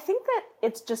 I think that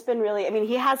it's just been really, I mean,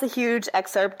 he has a huge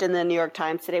excerpt in the New York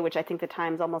Times today, which I think the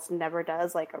Times almost never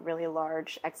does, like a really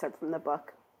large excerpt from the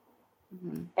book.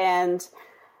 Mm-hmm. And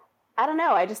I don't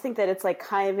know, I just think that it's like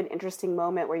kind of an interesting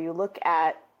moment where you look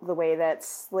at the way that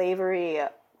slavery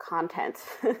content,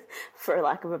 for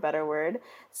lack of a better word,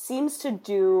 seems to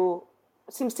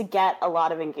get a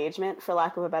lot of engagement, for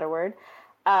lack of a better word,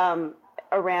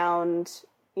 around,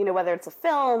 you know, whether it's a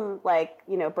film like,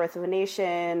 you know, Birth of a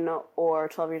Nation or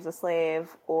 12 Years a Slave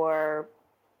or,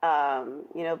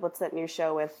 you know, what's that new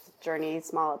show with Journey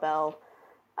Smollett-Bell?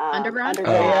 Underground?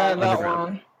 Oh, yeah, that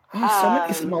one. Oh, so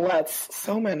many Smolletts.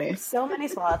 So many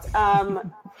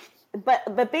Smolletts.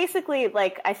 But basically,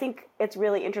 like, I think it's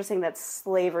really interesting that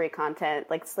slavery content,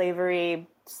 like slavery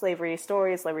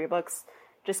stories, slavery books,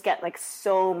 just get like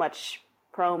so much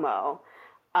promo.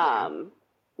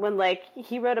 When, like,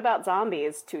 he wrote about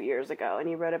zombies 2 years ago, and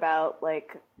he wrote about,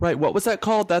 like... Right, what was that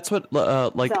called? That's what,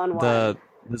 like, Zone the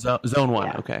Zone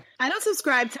 1, okay. I don't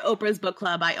subscribe to Oprah's book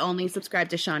club. I only subscribe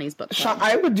to Shawnee's book club.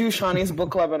 I would do Shawnee's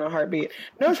book club in a heartbeat.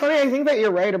 No, Shawnee, I think that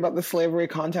you're right about the slavery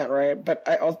content, right? But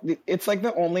it's like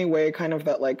the only way kind of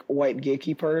that like white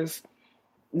gatekeepers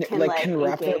can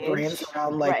wrap their brains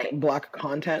around like black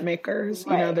content makers.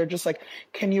 You know, they're just like,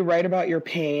 can you write about your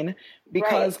pain?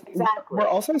 Because we're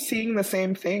also seeing the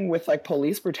same thing with like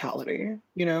police brutality,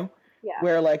 you know,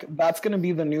 where like that's going to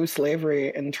be the new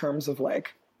slavery in terms of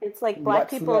like, it's like black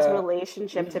people's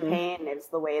relationship to pain is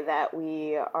the way that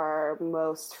we are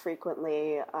most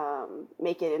frequently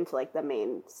make it into like the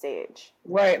main stage.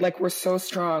 Right. Like we're so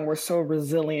strong. We're so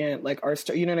resilient. Like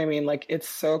you know what I mean? Like it's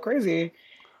so crazy.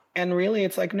 And really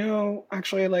it's like, no,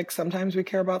 actually like sometimes we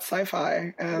care about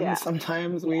sci-fi and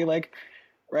sometimes we like,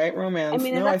 right, romance.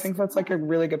 I think that's like a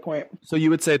really good point. So you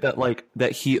would say that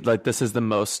this is the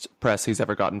most press he's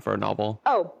ever gotten for a novel?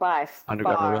 Oh, by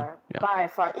far. By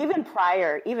far. Even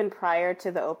prior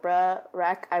to the Oprah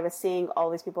rec, I was seeing all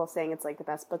these people saying it's like the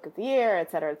best book of the year,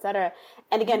 et cetera, et cetera.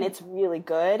 And again, it's really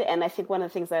good. And I think one of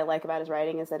the things that I like about his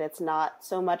writing is that it's not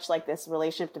so much like this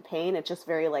relationship to pain. It's just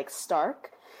very like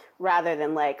stark rather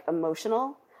than like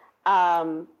emotional.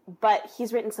 But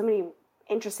he's written so many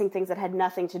interesting things that had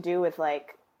nothing to do with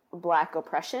like black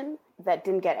oppression that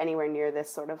didn't get anywhere near this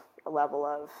sort of level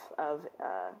of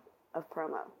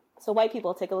promo. So white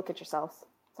people, take a look at yourselves.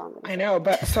 I know,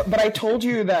 but I told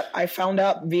you that I found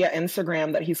out via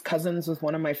Instagram that he's cousins with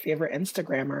one of my favorite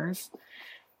Instagrammers,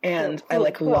 and I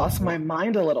lost my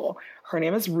mind a little. Her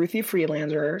name is Ruthie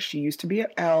Freelander. She used to be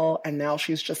at Elle, and now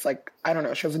she's just like, I don't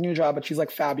know, she has a new job, but she's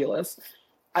like fabulous.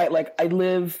 I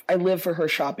live for her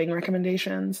shopping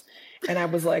recommendations, and I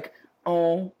was like,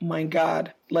 oh my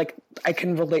God, like I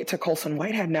can relate to Colson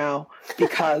Whitehead now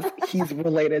because he's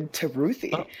related to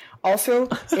Ruthie. Also,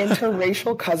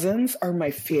 interracial cousins are my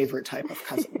favorite type of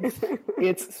cousins.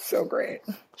 It's so great.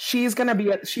 She's gonna be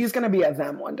a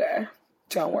them one day.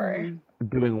 Don't worry.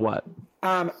 Doing what?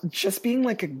 Just being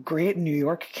like a great New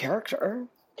York character.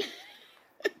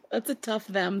 That's a tough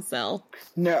them sell.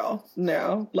 No.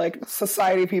 Like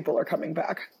society people are coming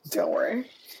back. Don't worry.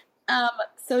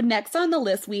 So next on the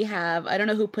list we have, I don't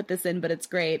know who put this in, but it's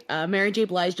great. Mary J.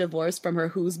 Blige divorced from her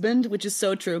husband, which is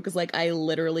so true because like I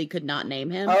literally could not name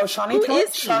him. Oh,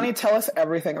 Shawnee, tell us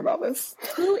everything about this.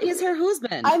 Who is her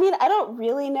husband? I mean, I don't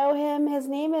really know him. His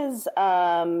name is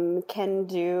Can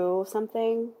Do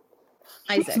something.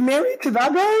 Isaac. She's married to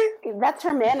that guy? That's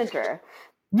her manager.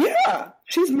 Yeah,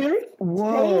 she's married.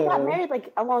 Whoa, they got married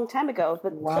like a long time ago.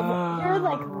 But here are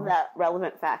like the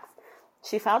relevant facts.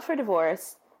 She filed for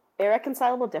divorce.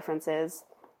 Irreconcilable differences.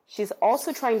 She's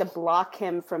also trying to block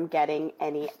him from getting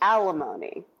any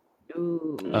alimony.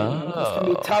 Ooh.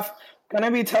 Oh. It's gonna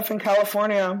be tough in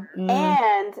California.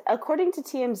 And according to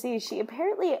TMZ, she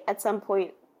apparently at some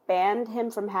point banned him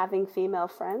from having female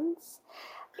friends.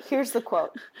 Here's the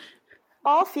quote.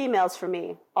 All females for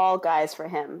me, all guys for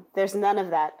him. There's none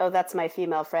of that. Oh, that's my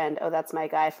female friend. Oh, that's my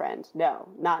guy friend. No,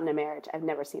 not in a marriage. I've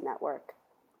never seen that work.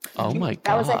 Oh my God.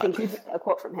 That was, I think, a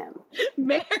quote from him.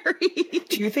 Mary.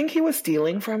 Do you think he was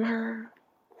stealing from her?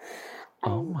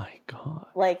 Oh my God.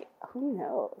 Like, who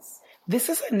knows? This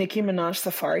is a Nicki Minaj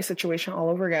Safari situation all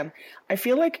over again. I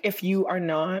feel like if you are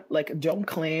not, like, don't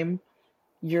claim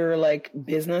your, like,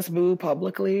 business boo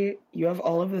publicly, you have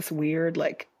all of this weird,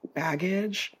 like,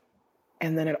 baggage,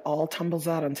 and then it all tumbles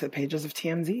out onto the pages of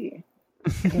TMZ.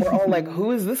 And we're all like, who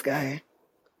is this guy?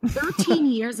 13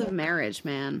 years of marriage,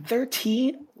 man.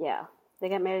 13? Yeah. They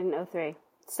got married in 2003.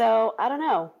 So, I don't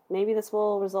know. Maybe this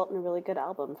will result in a really good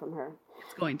album from her.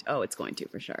 It's going to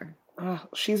for sure. Oh,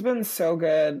 she's been so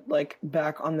good, like,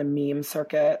 back on the meme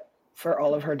circuit for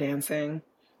all of her dancing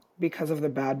because of the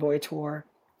Bad Boy tour.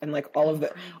 And, like, all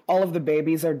of the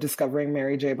babies are discovering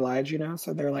Mary J. Blige, you know?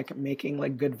 So they're, like, making,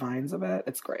 like, good vines of it.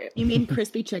 It's great. You mean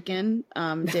Crispy Chicken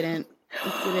didn't...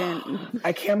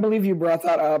 I can't believe you brought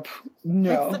that up.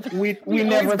 No, we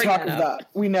never talk of that.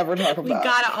 We never talk of that. We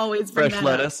gotta always bring fresh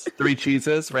lettuce, 3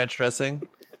 cheeses, ranch dressing,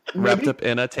 wrapped up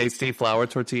in a tasty flour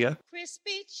tortilla.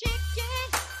 Crispy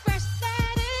chicken, fresh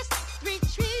lettuce, 3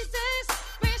 cheeses,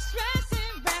 ranch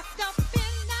dressing, wrapped up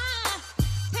in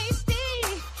a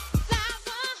tasty flour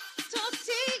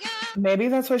tortilla. Maybe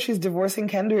that's why she's divorcing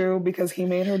Kendu, because he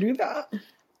made her do that.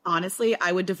 Honestly,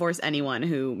 I would divorce anyone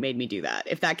who made me do that.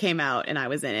 If that came out and I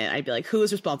was in it, I'd be like, who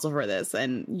is responsible for this?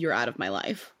 And you're out of my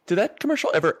life. Did that commercial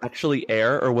ever actually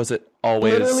air, or was it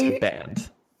always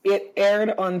banned? It aired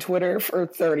on Twitter for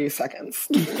 30 seconds.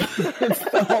 It's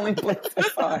the only place I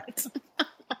saw it.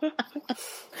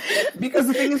 Because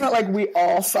the thing is that, like, we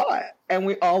all saw it, and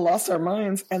we all lost our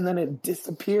minds, and then it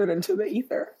disappeared into the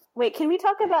ether. Wait, can we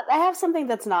talk about? I have something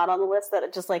that's not on the list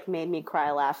that just like made me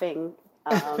cry laughing.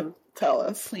 Tell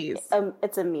us, please.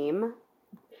 It's a meme.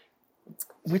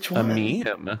 Which one? A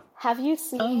meme? Have you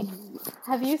seen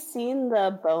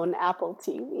the Bone Apple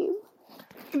Tea meme?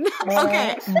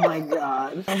 Okay. Oh my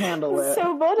god. I handle it.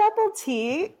 So Bone Apple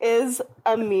Tea is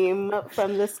a meme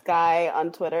from this guy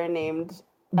on Twitter named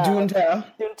Dunta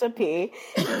P.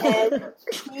 And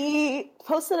he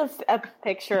posted a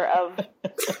picture of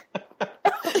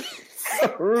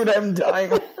so rude, I'm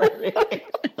dying already.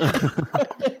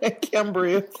 I can't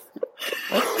breathe.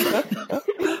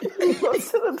 He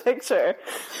posted a picture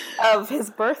of his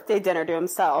birthday dinner to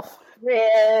himself.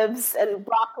 Ribs and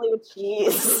broccoli with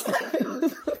cheese.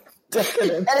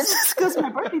 Decadent. And it just goes, my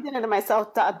birthday dinner to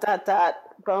myself, ...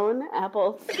 Bone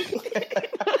Apple.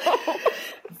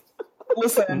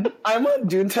 Listen, I'm on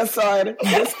Dunta's side.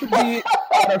 This could be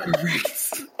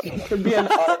autocorrect. It could be an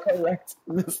autocorrect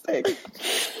mistake.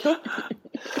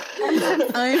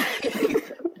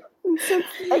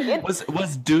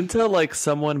 Was Dunta like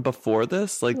someone before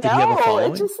this? Like, did he have a No,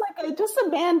 following? it's just a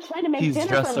man trying to make He's dinner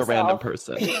for just himself. a random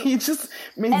person. He just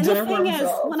made And dinner the for thing is,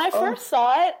 himself. when I first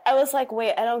saw it, I was like,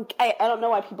 wait, I don't know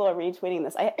why people are retweeting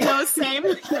this. No, same.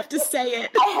 You have to say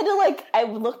it. I had to I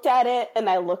looked at it and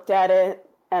I looked at it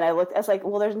and I was like,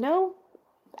 well, there's no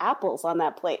apples on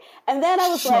that plate. And then I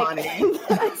was Shawnee.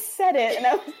 I said it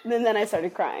and then I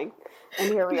started crying.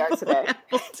 And here we are today.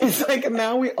 It's like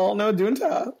now we all know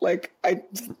Dunta. Like, I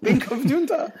think of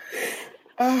Dunta.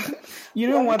 You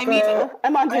know what?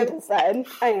 I'm on Dunta's side.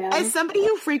 I am. As somebody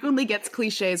who frequently gets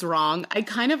cliches wrong, I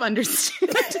kind of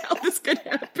understand how this could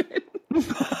happen.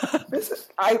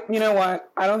 You know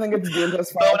what? I don't think it's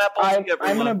Dunta's fault.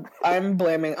 I'm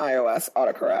blaming iOS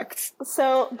autocorrect.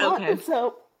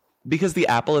 So Because the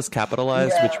apple is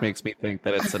capitalized, which makes me think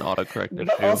that it's an autocorrect issue.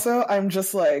 But also, I'm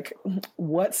just like,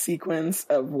 what sequence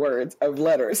of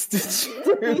letters did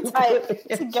you type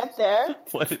to get there?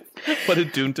 What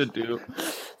did Dunta do?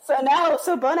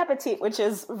 So Bon Appetit, which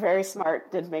is very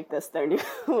smart, did make this their new.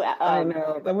 I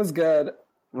know, that was good.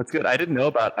 That's good. I didn't know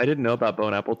about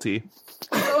Bone Apple Tea.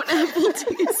 Bone Apple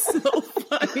Tea is so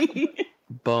funny.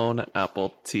 Bone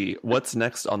Apple Tea. What's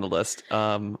next on the list?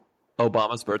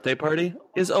 Obama's birthday party?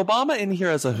 Is Obama in here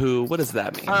as a who? What does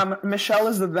that mean? Michelle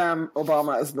is the them,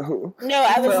 Obama is the who. No,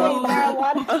 I was saying there are a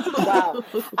lot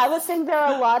of I was saying there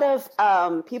are a lot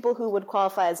of people who would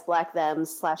qualify as black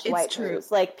thems / white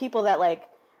who's. Like people that like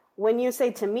when you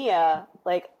say Tamia,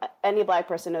 like any black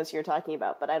person knows who you're talking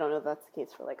about, but I don't know if that's the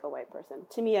case for like a white person.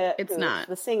 Tamia, it's not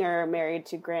the singer married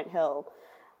to Grant Hill.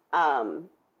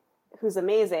 Who's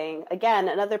amazing. Again,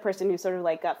 another person who sort of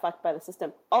like got fucked by the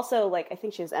system. Also, like I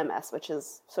think she has MS, which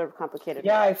is sort of complicated.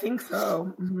 Yeah, I think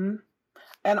so. Mm-hmm.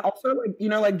 And also, like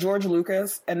like George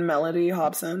Lucas and Melody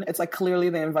Hobson. It's like clearly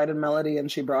they invited Melody, and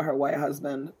she brought her white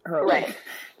husband. Like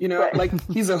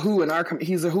he's a who in our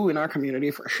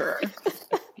community for sure.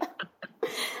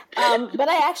 But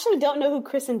I actually don't know who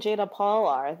Chris and Jada Paul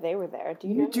are. They were there. Do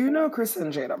you know? You do know Chris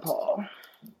and Jada Paul.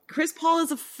 Chris Paul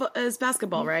is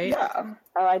basketball, right? Yeah.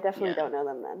 Oh, I definitely don't know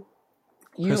them then.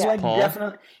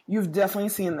 You've definitely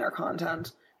seen their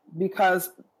content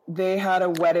because they had a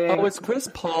wedding. Oh, it's Chris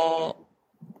Paul.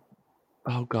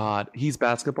 Oh God, he's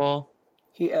basketball.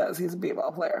 He is. He's a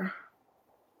b-ball player.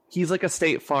 He's like a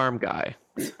State Farm guy.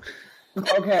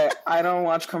 Okay, I don't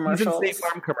watch commercials.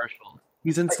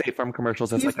 He's in State Farm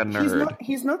commercials as like a nerd.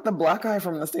 He's not the black guy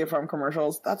from the State Farm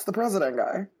commercials. That's the president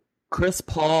guy. Chris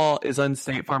Paul is on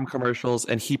State Farm commercials,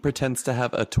 and he pretends to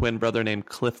have a twin brother named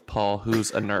Cliff Paul,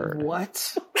 who's a nerd.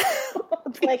 What?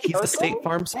 He's the State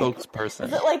Farm spokesperson.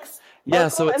 Is it like? Yeah,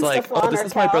 so it's like, this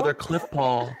is my brother Cliff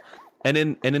Paul, and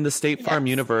in the State Farm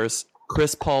universe,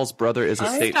 Chris Paul's brother is a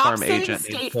State Farm agent.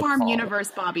 State Farm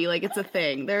universe, Bobby. Like it's a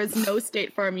thing. There is no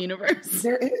State Farm universe.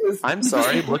 There is. I'm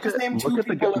sorry. Look at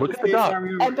the doc.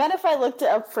 I bet if I looked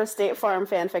up for State Farm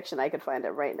fan fiction, I could find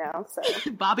it right now.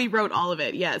 So Bobby wrote all of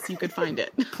it. Yes, you could find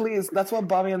it. Please, that's what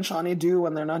Bobby and Shawnee do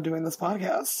when they're not doing this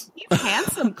podcast. He's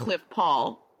handsome, Cliff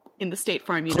Paul, in the State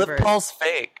Farm universe. Cliff Paul's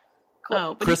fake.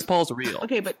 Oh, Chris Paul's real.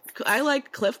 Okay, but I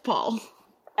like Cliff Paul.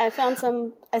 I found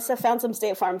some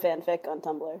State Farm fanfic on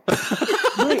Tumblr.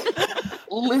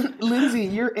 Wait, Lindsay,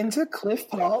 you're into Cliff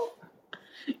Paul?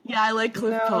 Yeah, I like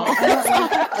Cliff Paul.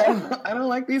 I don't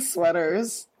like these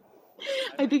sweaters.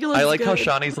 I think it looks I like good. how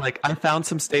Shawnee's like, I found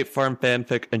some State Farm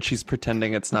fanfic, and she's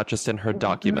pretending it's not just in her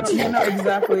documents. No,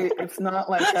 exactly. It's not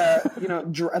like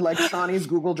like Shawnee's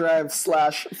Google Drive /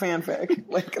 fanfic.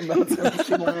 Like that's what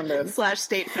she landed. /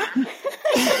 State Farm.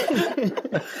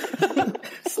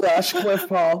 / Cliff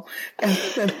Paul.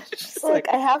 Look,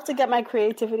 I have to get my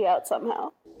creativity out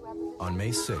somehow. On May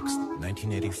 6th,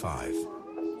 1985,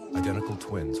 identical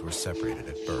twins were separated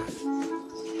at birth.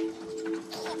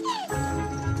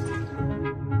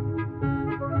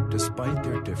 Despite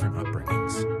their different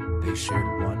upbringings, they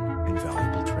shared one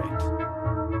invaluable trait.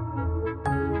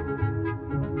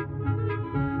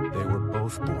 They were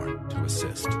both born to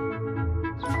assist.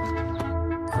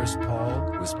 Chris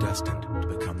Paul was destined to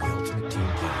become the ultimate team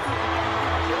player.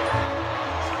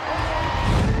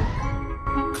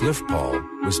 Cliff Paul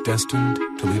was destined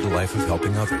to lead a life of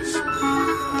helping others.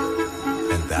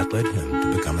 And that led him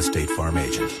to become a State Farm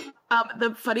agent.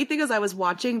 The funny thing is I was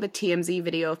watching the TMZ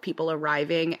video of people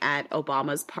arriving at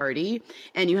Obama's party,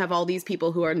 and you have all these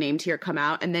people who are named here come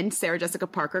out, and then Sarah Jessica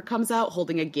Parker comes out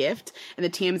holding a gift, and the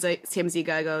TMZ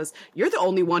guy goes, "You're the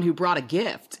only one who brought a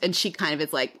gift." And she kind of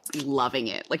is like loving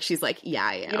it. Like she's like, "Yeah,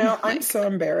 I am." You know, I'm so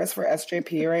embarrassed for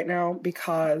SJP right now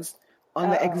because on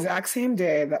the exact same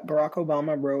day that Barack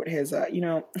Obama wrote his,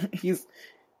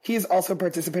 he's also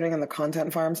participating in the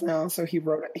content farms now. So he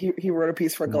wrote a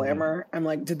piece for Glamour. I'm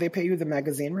like, did they pay you the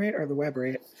magazine rate or the web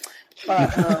rate? But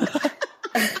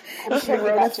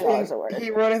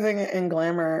he wrote a thing in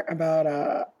Glamour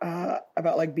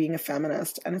about like being a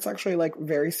feminist, and it's actually like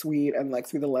very sweet and like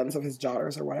through the lens of his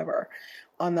daughters or whatever.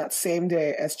 On that same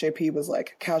day, SJP was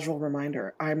like, casual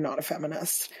reminder, I'm not a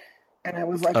feminist. And I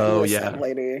was like, listen,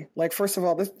 lady, like, first of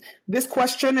all, this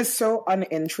question is so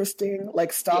uninteresting.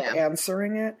 Like, stop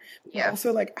answering it. Yeah.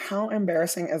 Also, like, how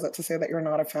embarrassing is it to say that you're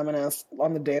not a feminist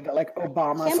on the day that, like,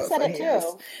 Obama said it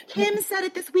too. Kim said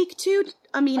it this week too,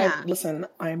 Amina. Listen,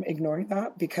 I'm ignoring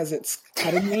that because it's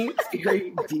cutting me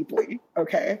very deeply,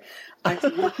 okay? I'm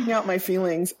working out my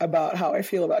feelings about how I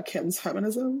feel about Kim's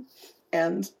feminism,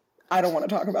 and I don't want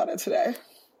to talk about it today.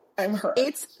 I'm hurt.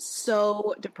 It's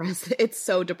so depressing. It's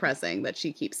so depressing that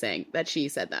she keeps saying that she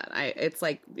said that. It's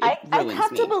like I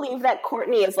have to believe that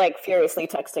Courtney is like furiously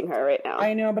texting her right now.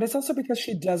 I know, but it's also because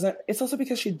she doesn't. It's also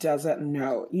because she doesn't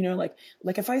know. You know, like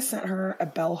if I sent her a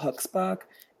Bell Hooks book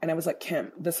and I was like,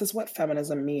 Kim, this is what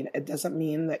feminism mean. It doesn't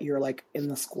mean that you're like in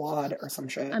the squad or some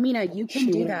shit. Amina, you can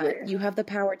do that. Agree. You have the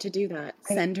power to do that.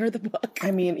 Send her the book.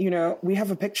 I mean, you know, we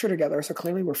have a picture together, so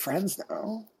clearly we're friends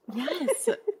now. Yes.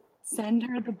 Send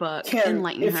her the book. Kim,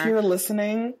 enlighten her. If you're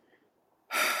listening,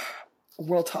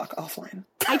 we'll talk offline.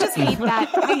 I just hate that.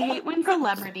 I hate when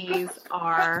celebrities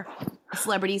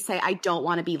say, I don't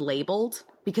want to be labeled,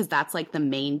 because that's like the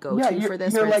main go-to for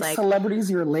this. You're like,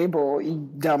 celebrities, your label, you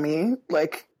dummy.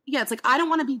 Like, yeah, it's like, I don't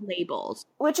want to be labeled.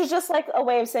 Which is just like a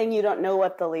way of saying you don't know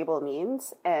what the label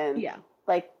means. And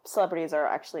like, celebrities are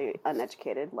actually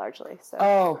uneducated, largely. So.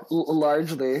 Oh,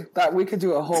 largely. That we could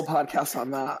do a whole podcast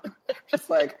on that. Just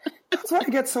like, that's why I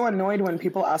get so annoyed when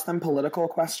people ask them political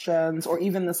questions, or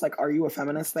even this, like, are you a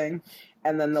feminist thing?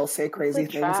 And then they'll say crazy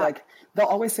things like, they'll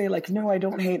always say, like, no, I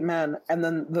don't hate men. And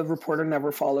then the reporter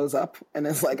never follows up and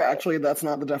is like, actually, that's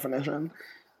not the definition.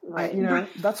 Right.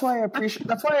 That's why I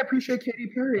appreciate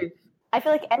Katy Perry. I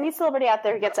feel like any celebrity out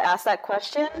there who gets asked that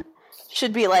question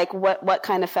should be like, what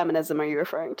kind of feminism are you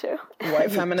referring to?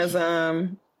 White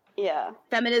feminism. Yeah.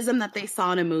 Feminism that they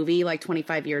saw in a movie like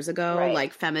 25 years ago. Right.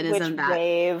 Like feminism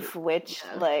like...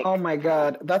 Oh my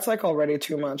God. That's like already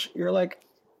too much. You're like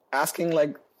asking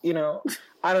like, you know,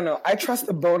 I don't know. I trust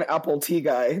the Bone Apple Tea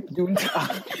guy to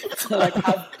like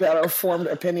have better formed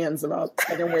opinions about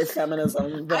second wave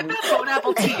feminism. I bet Bone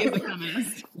Apple Tea is a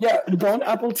feminist. Yeah, Bone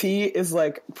Apple Tea is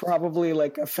like probably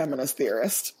like a feminist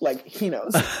theorist. Like he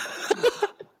knows.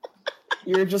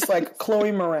 You're just like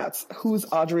Chloe Moretz, who's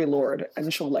Audre Lorde,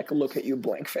 and she'll like look at you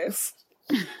blank face.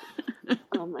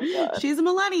 Oh my God. She's a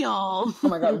millennial. Oh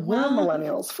my God, we're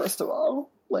millennials, first of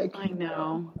all. Like I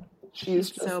know.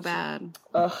 She's just, so bad.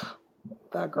 Ugh,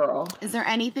 that girl. Is there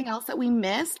anything else that we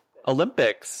missed?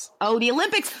 Olympics. Oh, the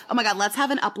Olympics. Oh my God, let's have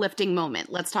an uplifting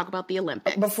moment. Let's talk about the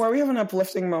Olympics. Before we have an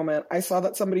uplifting moment, I saw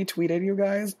that somebody tweeted you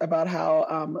guys about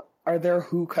how are there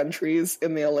WHO countries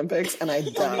in the Olympics? And I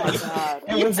died.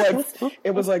 Oh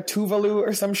it was like Tuvalu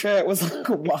or some shit. It was like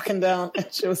walking down, and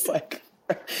she's like,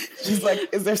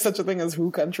 is there such a thing as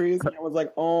WHO countries? And I was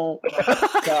like, oh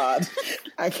my God,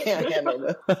 I can't handle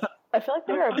this. I feel like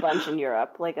there are a bunch in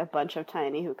Europe, like a bunch of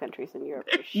tiny WHO countries in Europe.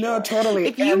 For sure. No,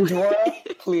 totally. Andorra,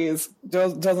 please,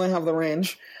 doesn't have the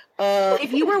range.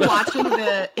 If you were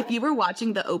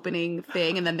watching the opening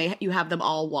thing, and then you have them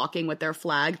all walking with their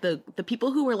flag, the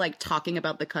people who were like talking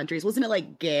about the countries, wasn't it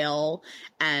like Gail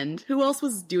and who else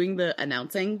was doing the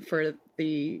announcing for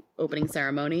the opening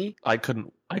ceremony? I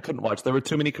couldn't watch. There were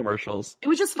too many commercials. It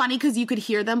was just funny because you could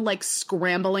hear them like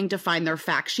scrambling to find their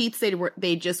fact sheets.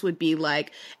 They just would be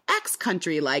like, X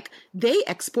country, like they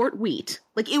export wheat.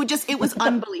 Like it was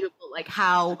unbelievable, like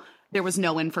how there was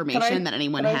no information that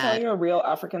anyone had. Can I tell you a real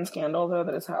African scandal, though,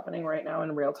 that is happening right now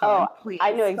in real time? Oh, please.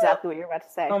 I know exactly what you're about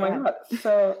to say. Oh, my God.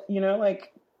 So,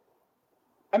 like,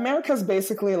 America's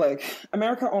basically, like,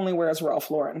 America only wears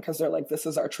Ralph Lauren because they're like, this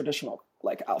is our traditional,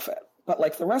 like, outfit. But,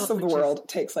 like, the rest of the world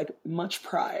takes, like, much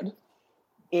pride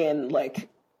in, like,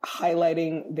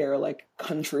 highlighting their, like,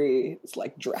 country's,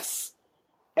 like, dress,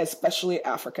 especially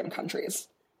African countries.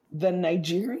 The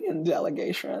Nigerian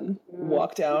delegation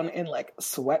walked down in, like,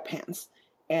 sweatpants,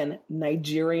 and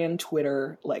Nigerian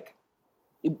Twitter,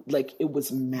 it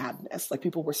was madness. Like,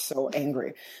 people were so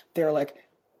angry. They're like,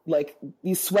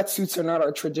 these sweatsuits are not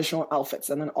our traditional outfits.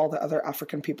 And then all the other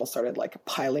African people started, like,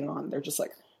 piling on. They're just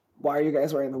like, why are you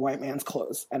guys wearing the white man's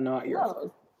clothes and not your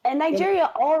clothes? And Nigeria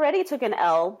already took an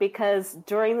L because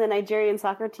during the Nigerian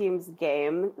soccer team's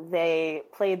game, they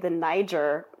played the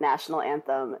Niger national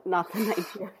anthem, not the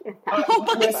Nigerian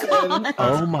national anthem.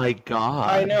 Oh my God.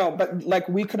 I know, but, like,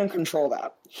 we couldn't control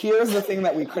that. Here's the thing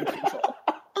that we could control.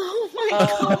 Oh my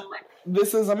God.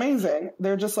 This is amazing.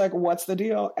 They're just like, what's the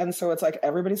deal? And so it's like,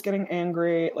 everybody's getting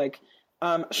angry. Like,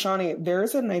 Shani,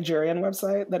 there's a Nigerian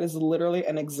website that is literally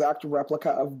an exact replica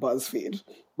of BuzzFeed.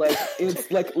 Like, it's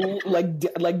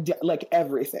like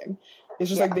everything. It's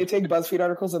just like they take BuzzFeed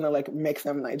articles and they're like, make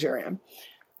them Nigerian.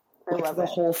 Like the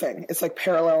whole thing. It's like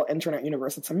parallel internet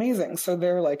universe. It's amazing. So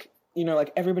they're like,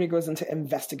 like everybody goes into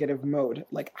investigative mode.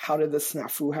 Like, how did this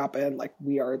snafu happen? Like,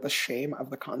 we are the shame of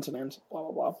the continent, blah,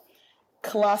 blah, blah.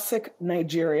 Classic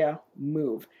Nigeria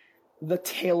move. The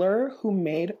tailor who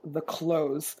made the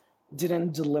clothes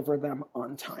didn't deliver them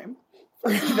on time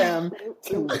for them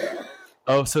to wear.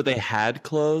 Oh, so they had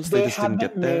clothes? They just didn't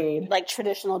get there? Like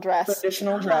traditional dress.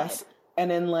 Traditional dress.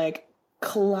 And in, like,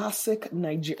 classic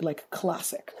Nigeria, like,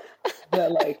 classic. The,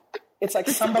 like, it's like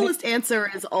the somebody... simplest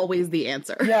answer is always the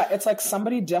answer. Yeah, it's like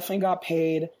somebody definitely got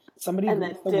paid. Somebody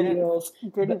didn't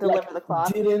deliver the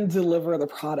cloth. Didn't deliver the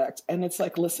product. And it's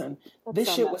like, listen,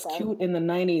 this shit was cute in the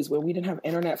 90s when we didn't have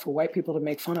internet for white people to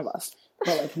make fun of us.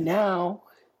 But, like, now,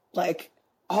 like,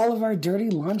 all of our dirty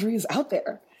laundry is out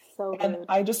there. So and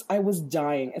good. I was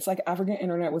dying. It's like African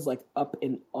internet was, like, up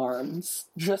in arms.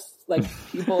 Just, like,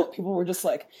 people were just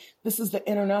like, this is the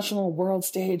international world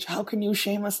stage. How can you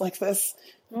shame us like this?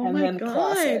 Oh and my then God.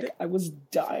 classic. I was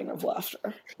dying of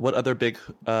laughter. What other big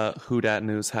who dat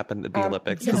news happened at the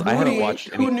Olympics? Because I haven't watched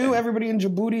anything. Who knew everybody in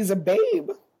Djibouti's a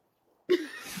babe?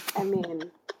 I mean,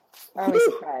 are we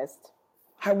surprised?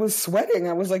 I was sweating.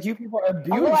 I was like, you people are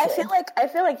beautiful. Although I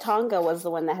feel like Tonga was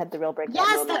the one that had the real breakdown.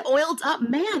 Yes, that oiled up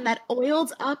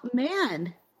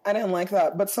man. I didn't like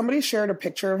that. But somebody shared a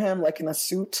picture of him, like, in a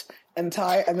suit and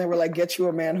tie, and they were like, get you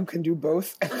a man who can do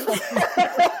both.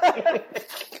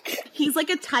 He's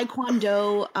like a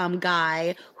Taekwondo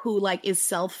guy who, like, is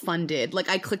self-funded. Like,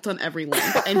 I clicked on every link,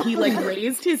 and he, like,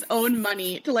 raised his own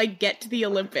money to, like, get to the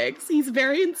Olympics. He's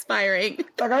very inspiring.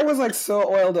 That guy was, like,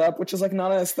 so oiled up, which is, like,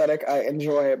 not an aesthetic I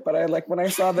enjoy. But I, like, when I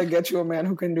saw the get you a man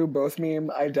who can do both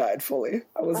meme, I died fully.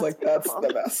 I was like, beautiful. That's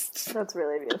the best. That's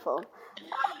really beautiful.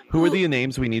 Who are the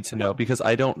names we need to know? Because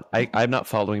I'm not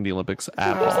following the Olympics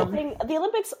at all. Here's the thing. The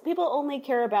Olympics, people only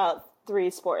care about 3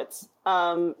 sports.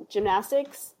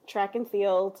 Gymnastics, track and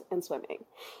field, and swimming.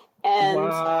 And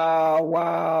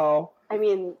wow. I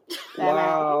mean,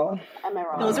 wow. Am I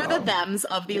wrong? Those are the thems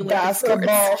of the Olympic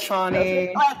basketball, sports.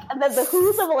 Shawnee. And then the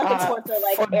who's of Olympic sports are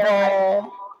like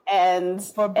football, and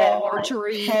football,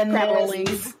 archery,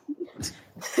 trampoline.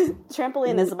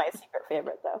 Trampoline is my secret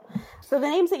favorite, though. So the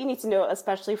names that you need to know,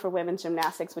 especially for women's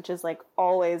gymnastics, which is, like,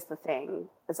 always the thing,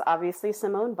 is obviously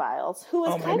Simone Biles, who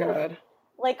is kind of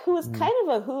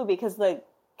a who because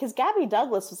Gabby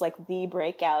Douglas was, like, the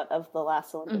breakout of the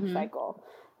last Olympic cycle.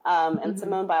 And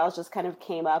Simone Biles just kind of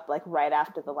came up, like, right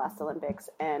after the last Olympics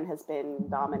and has been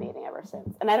dominating ever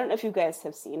since. And I don't know if you guys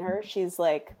have seen her. She's,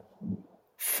 like,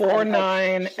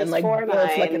 4'9" and, like,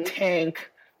 built like a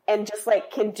tank. And just,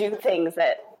 like, can do things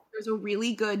that... There's a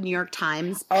really good New York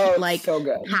Times so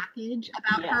good. package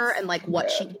about her and, like, what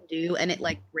she can do, and it,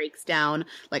 like, breaks down,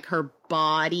 like, her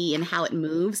body and how it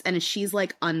moves, and she's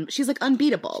like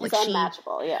unbeatable. She's like,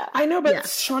 unmatchable, yeah. I know, but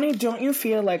Shawnee, don't you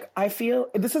feel like I feel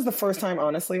this is the first time,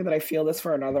 honestly, that I feel this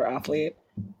for another athlete,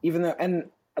 even though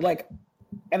I'm like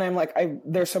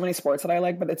there's so many sports that I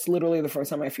like, but it's literally the first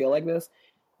time I feel like this.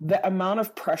 The amount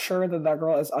of pressure that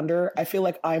girl is under, I feel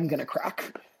like I'm gonna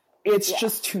crack. It's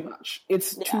just too much.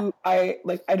 It's too. I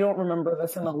don't remember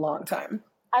this in a long time.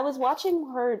 I was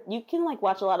watching her. You can, like,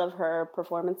 watch a lot of her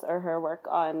performance or her work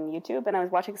on YouTube, and I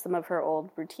was watching some of her old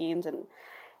routines, and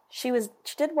She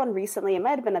did one recently. It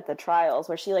might have been at the trials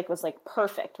where she like was like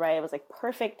perfect, right? It was like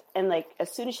perfect. And like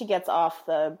as soon as she gets off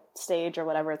the stage or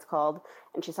whatever it's called,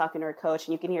 and she's talking to her coach,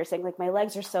 and you can hear her saying like, my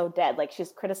legs are so dead. Like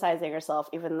she's criticizing herself,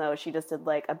 even though she just did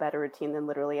like a better routine than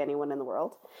literally anyone in the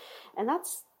world. And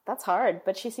that's hard,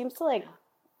 but she seems to like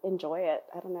enjoy it.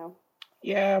 I don't know.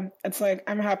 Yeah, it's like,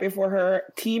 I'm happy for her.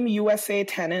 Team USA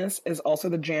Tennis is also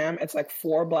the jam. It's like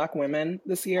 4 Black women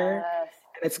this year. Yes.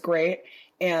 And it's great.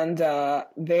 And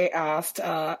they asked,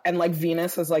 and like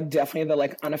Venus is like definitely the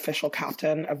like unofficial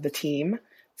captain of the team.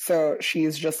 So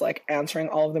she's just like answering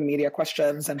all of the media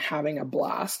questions and having a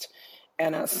blast.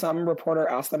 And some reporter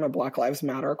asked them a Black Lives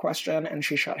Matter question, and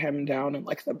she shut him down in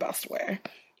like the best way.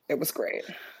 It was great.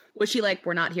 Was she like,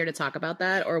 we're not here to talk about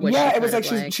that? Or was it was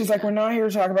like, she's like, we're not here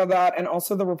to talk about that. And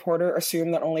also the reporter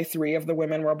assumed that only 3 of the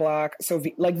women were Black. So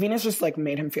like Venus just like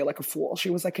made him feel like a fool. She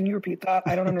was like, can you repeat that?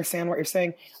 I don't understand what you're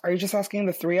saying. Are you just asking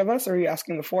the 3 of us, or are you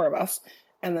asking the 4 of us?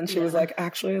 And then she was like,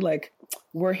 actually, like,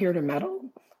 we're here to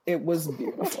medal. It was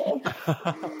beautiful.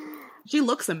 She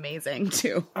looks amazing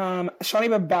too. Shani,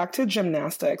 but back to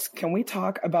gymnastics. Can we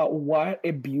talk about what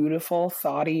a beautiful,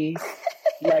 thoughty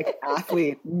like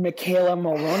athlete McKayla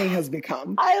Maroney has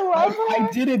become? I love her. I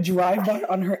did a drive-by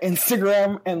on her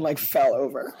Instagram and like fell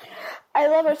over. I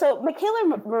love her. So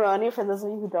McKayla Maroney, for those of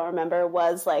you who don't remember,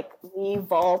 was like the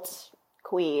vault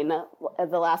queen at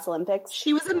the last Olympics.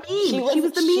 She was a meme. She was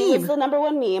the meme. She was the number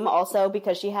 1 meme also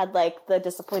because she had like the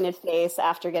disappointed face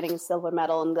after getting a silver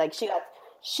medal, and like she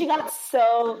got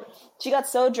so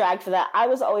dragged for that. I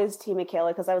was always Team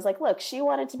Michaela because I was like, look, she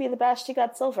wanted to be the best. She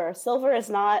got silver. Silver is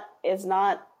not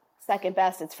second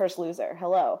best. It's first loser.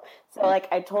 Hello. So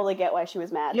like, I totally get why she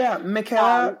was mad. Yeah,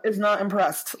 Michaela is not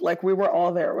impressed. Like we were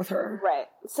all there with her. Right.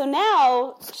 So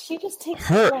now she just takes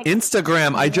her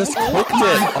Instagram. I just clicked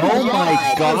it. Oh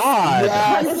my god.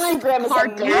 Yeah, Instagram is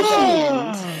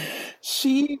amazing.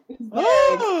 She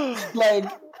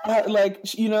like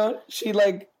you know, she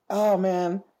like, oh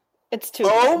man, it's too.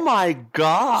 Oh good. my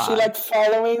god! She like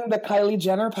following the Kylie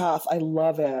Jenner path. I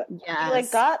love it. Yeah,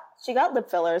 she got lip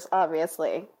fillers,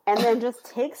 obviously, and then just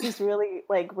takes these really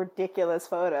like ridiculous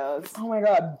photos. Oh my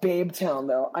god, Babe Town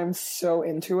though, I'm so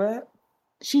into it.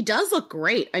 She does look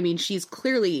great. I mean, she's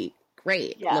clearly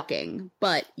great looking,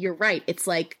 but you're right. It's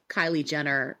like Kylie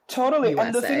Jenner. Totally. USA.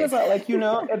 And the thing is that, like, you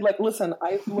know, like, listen,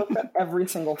 I've looked at every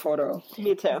single photo.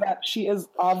 Me too. That she is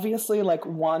obviously like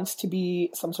wants to be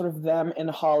some sort of them in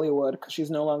Hollywood because she's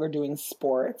no longer doing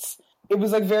sports. It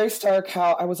was like very stark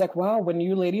how I was like, wow, when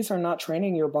you ladies are not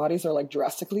training, your bodies are like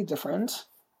drastically different.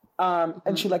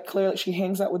 And she like clearly, she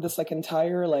hangs out with this like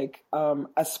entire like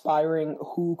aspiring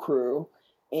Who crew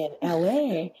in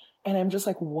LA. And I'm just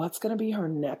like, what's going to be her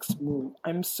next move?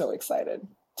 I'm so excited.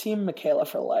 Team Michaela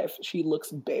for life. She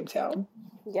looks Babe Town.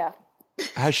 Yeah.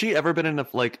 Has she ever been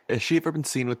has she ever been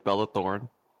seen with Bella Thorne?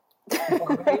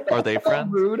 Are they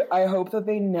friends? Rude. I hope that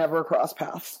they never cross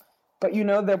paths. But you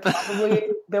know,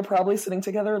 they're probably sitting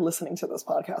together listening to this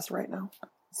podcast right now.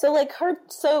 So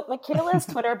Michaela's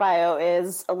Twitter bio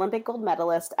is Olympic gold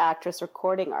medalist, actress,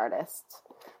 recording artist.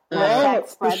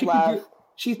 Spread love.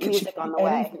 Music on the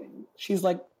way. She's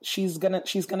like, she's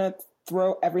gonna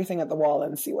throw everything at the wall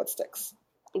and see what sticks.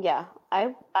 Yeah,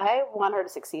 I want her to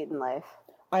succeed in life.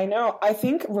 I know. I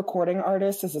think recording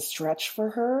artist is a stretch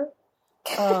for her,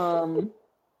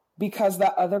 because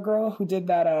that other girl who did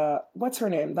that, what's her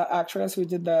name? That actress who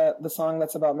did the song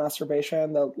that's about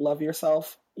masturbation, the Love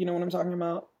Yourself. You know what I'm talking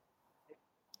about?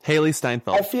 Haley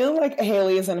Steinfeld. I feel like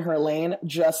Haley is in her lane,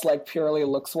 just like purely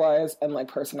looks wise and like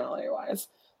personality wise.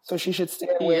 So she should stay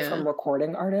away from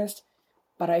recording artist.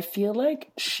 But I feel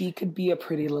like she could be a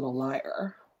pretty little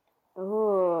liar.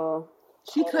 Ooh.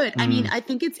 She could. I mean, I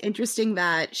think it's interesting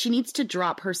that she needs to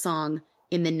drop her song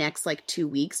in the next like 2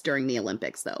 weeks during the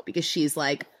Olympics though, because she's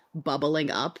like bubbling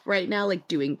up right now, like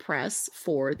doing press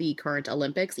for the current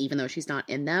Olympics, even though she's not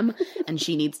in them. And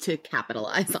she needs to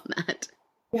capitalize on that.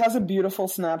 She has a beautiful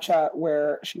Snapchat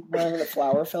where she's wearing the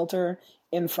flower filter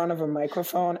in front of a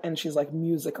microphone, and she's like,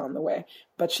 music on the way.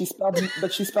 But she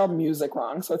spelled music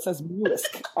wrong, so it says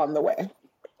music on the way.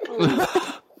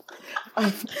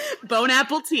 Bone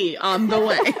Apple Tea on the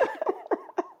way.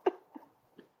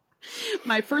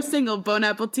 My first single, Bone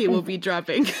Apple Tea, will be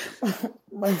dropping.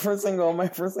 My first single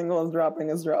is dropping.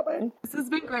 This has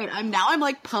been great. I'm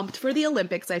like pumped for the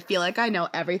Olympics. I feel like I know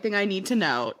everything I need to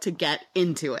know to get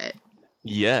into it.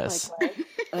 Yes.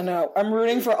 I know. I'm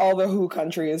rooting for all the Who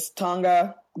countries.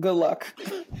 Tonga, good luck.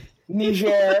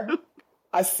 Niger,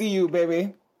 I see you,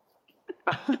 baby.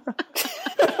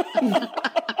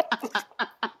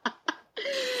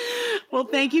 Well,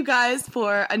 thank you guys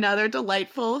for another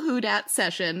delightful Who Dat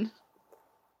session.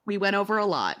 We went over a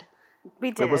lot.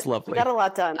 We did. It was lovely. We got a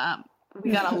lot done.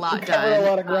 We got a lot Covered done. a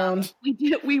lot of ground. We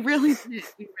did. We really did.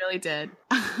 We really did.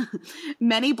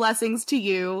 Many blessings to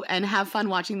you, and have fun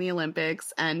watching the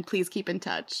Olympics. And please keep in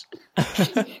touch.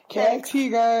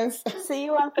 KT, guys. See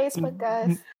you on Facebook,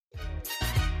 guys.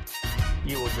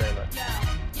 You will dream it.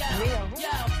 Yo,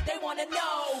 they want to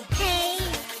know. Hey.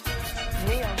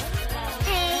 Hey.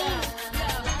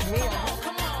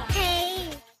 Come on. Hey.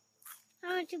 I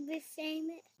want to be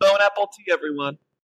famous. Bone apple tea, everyone.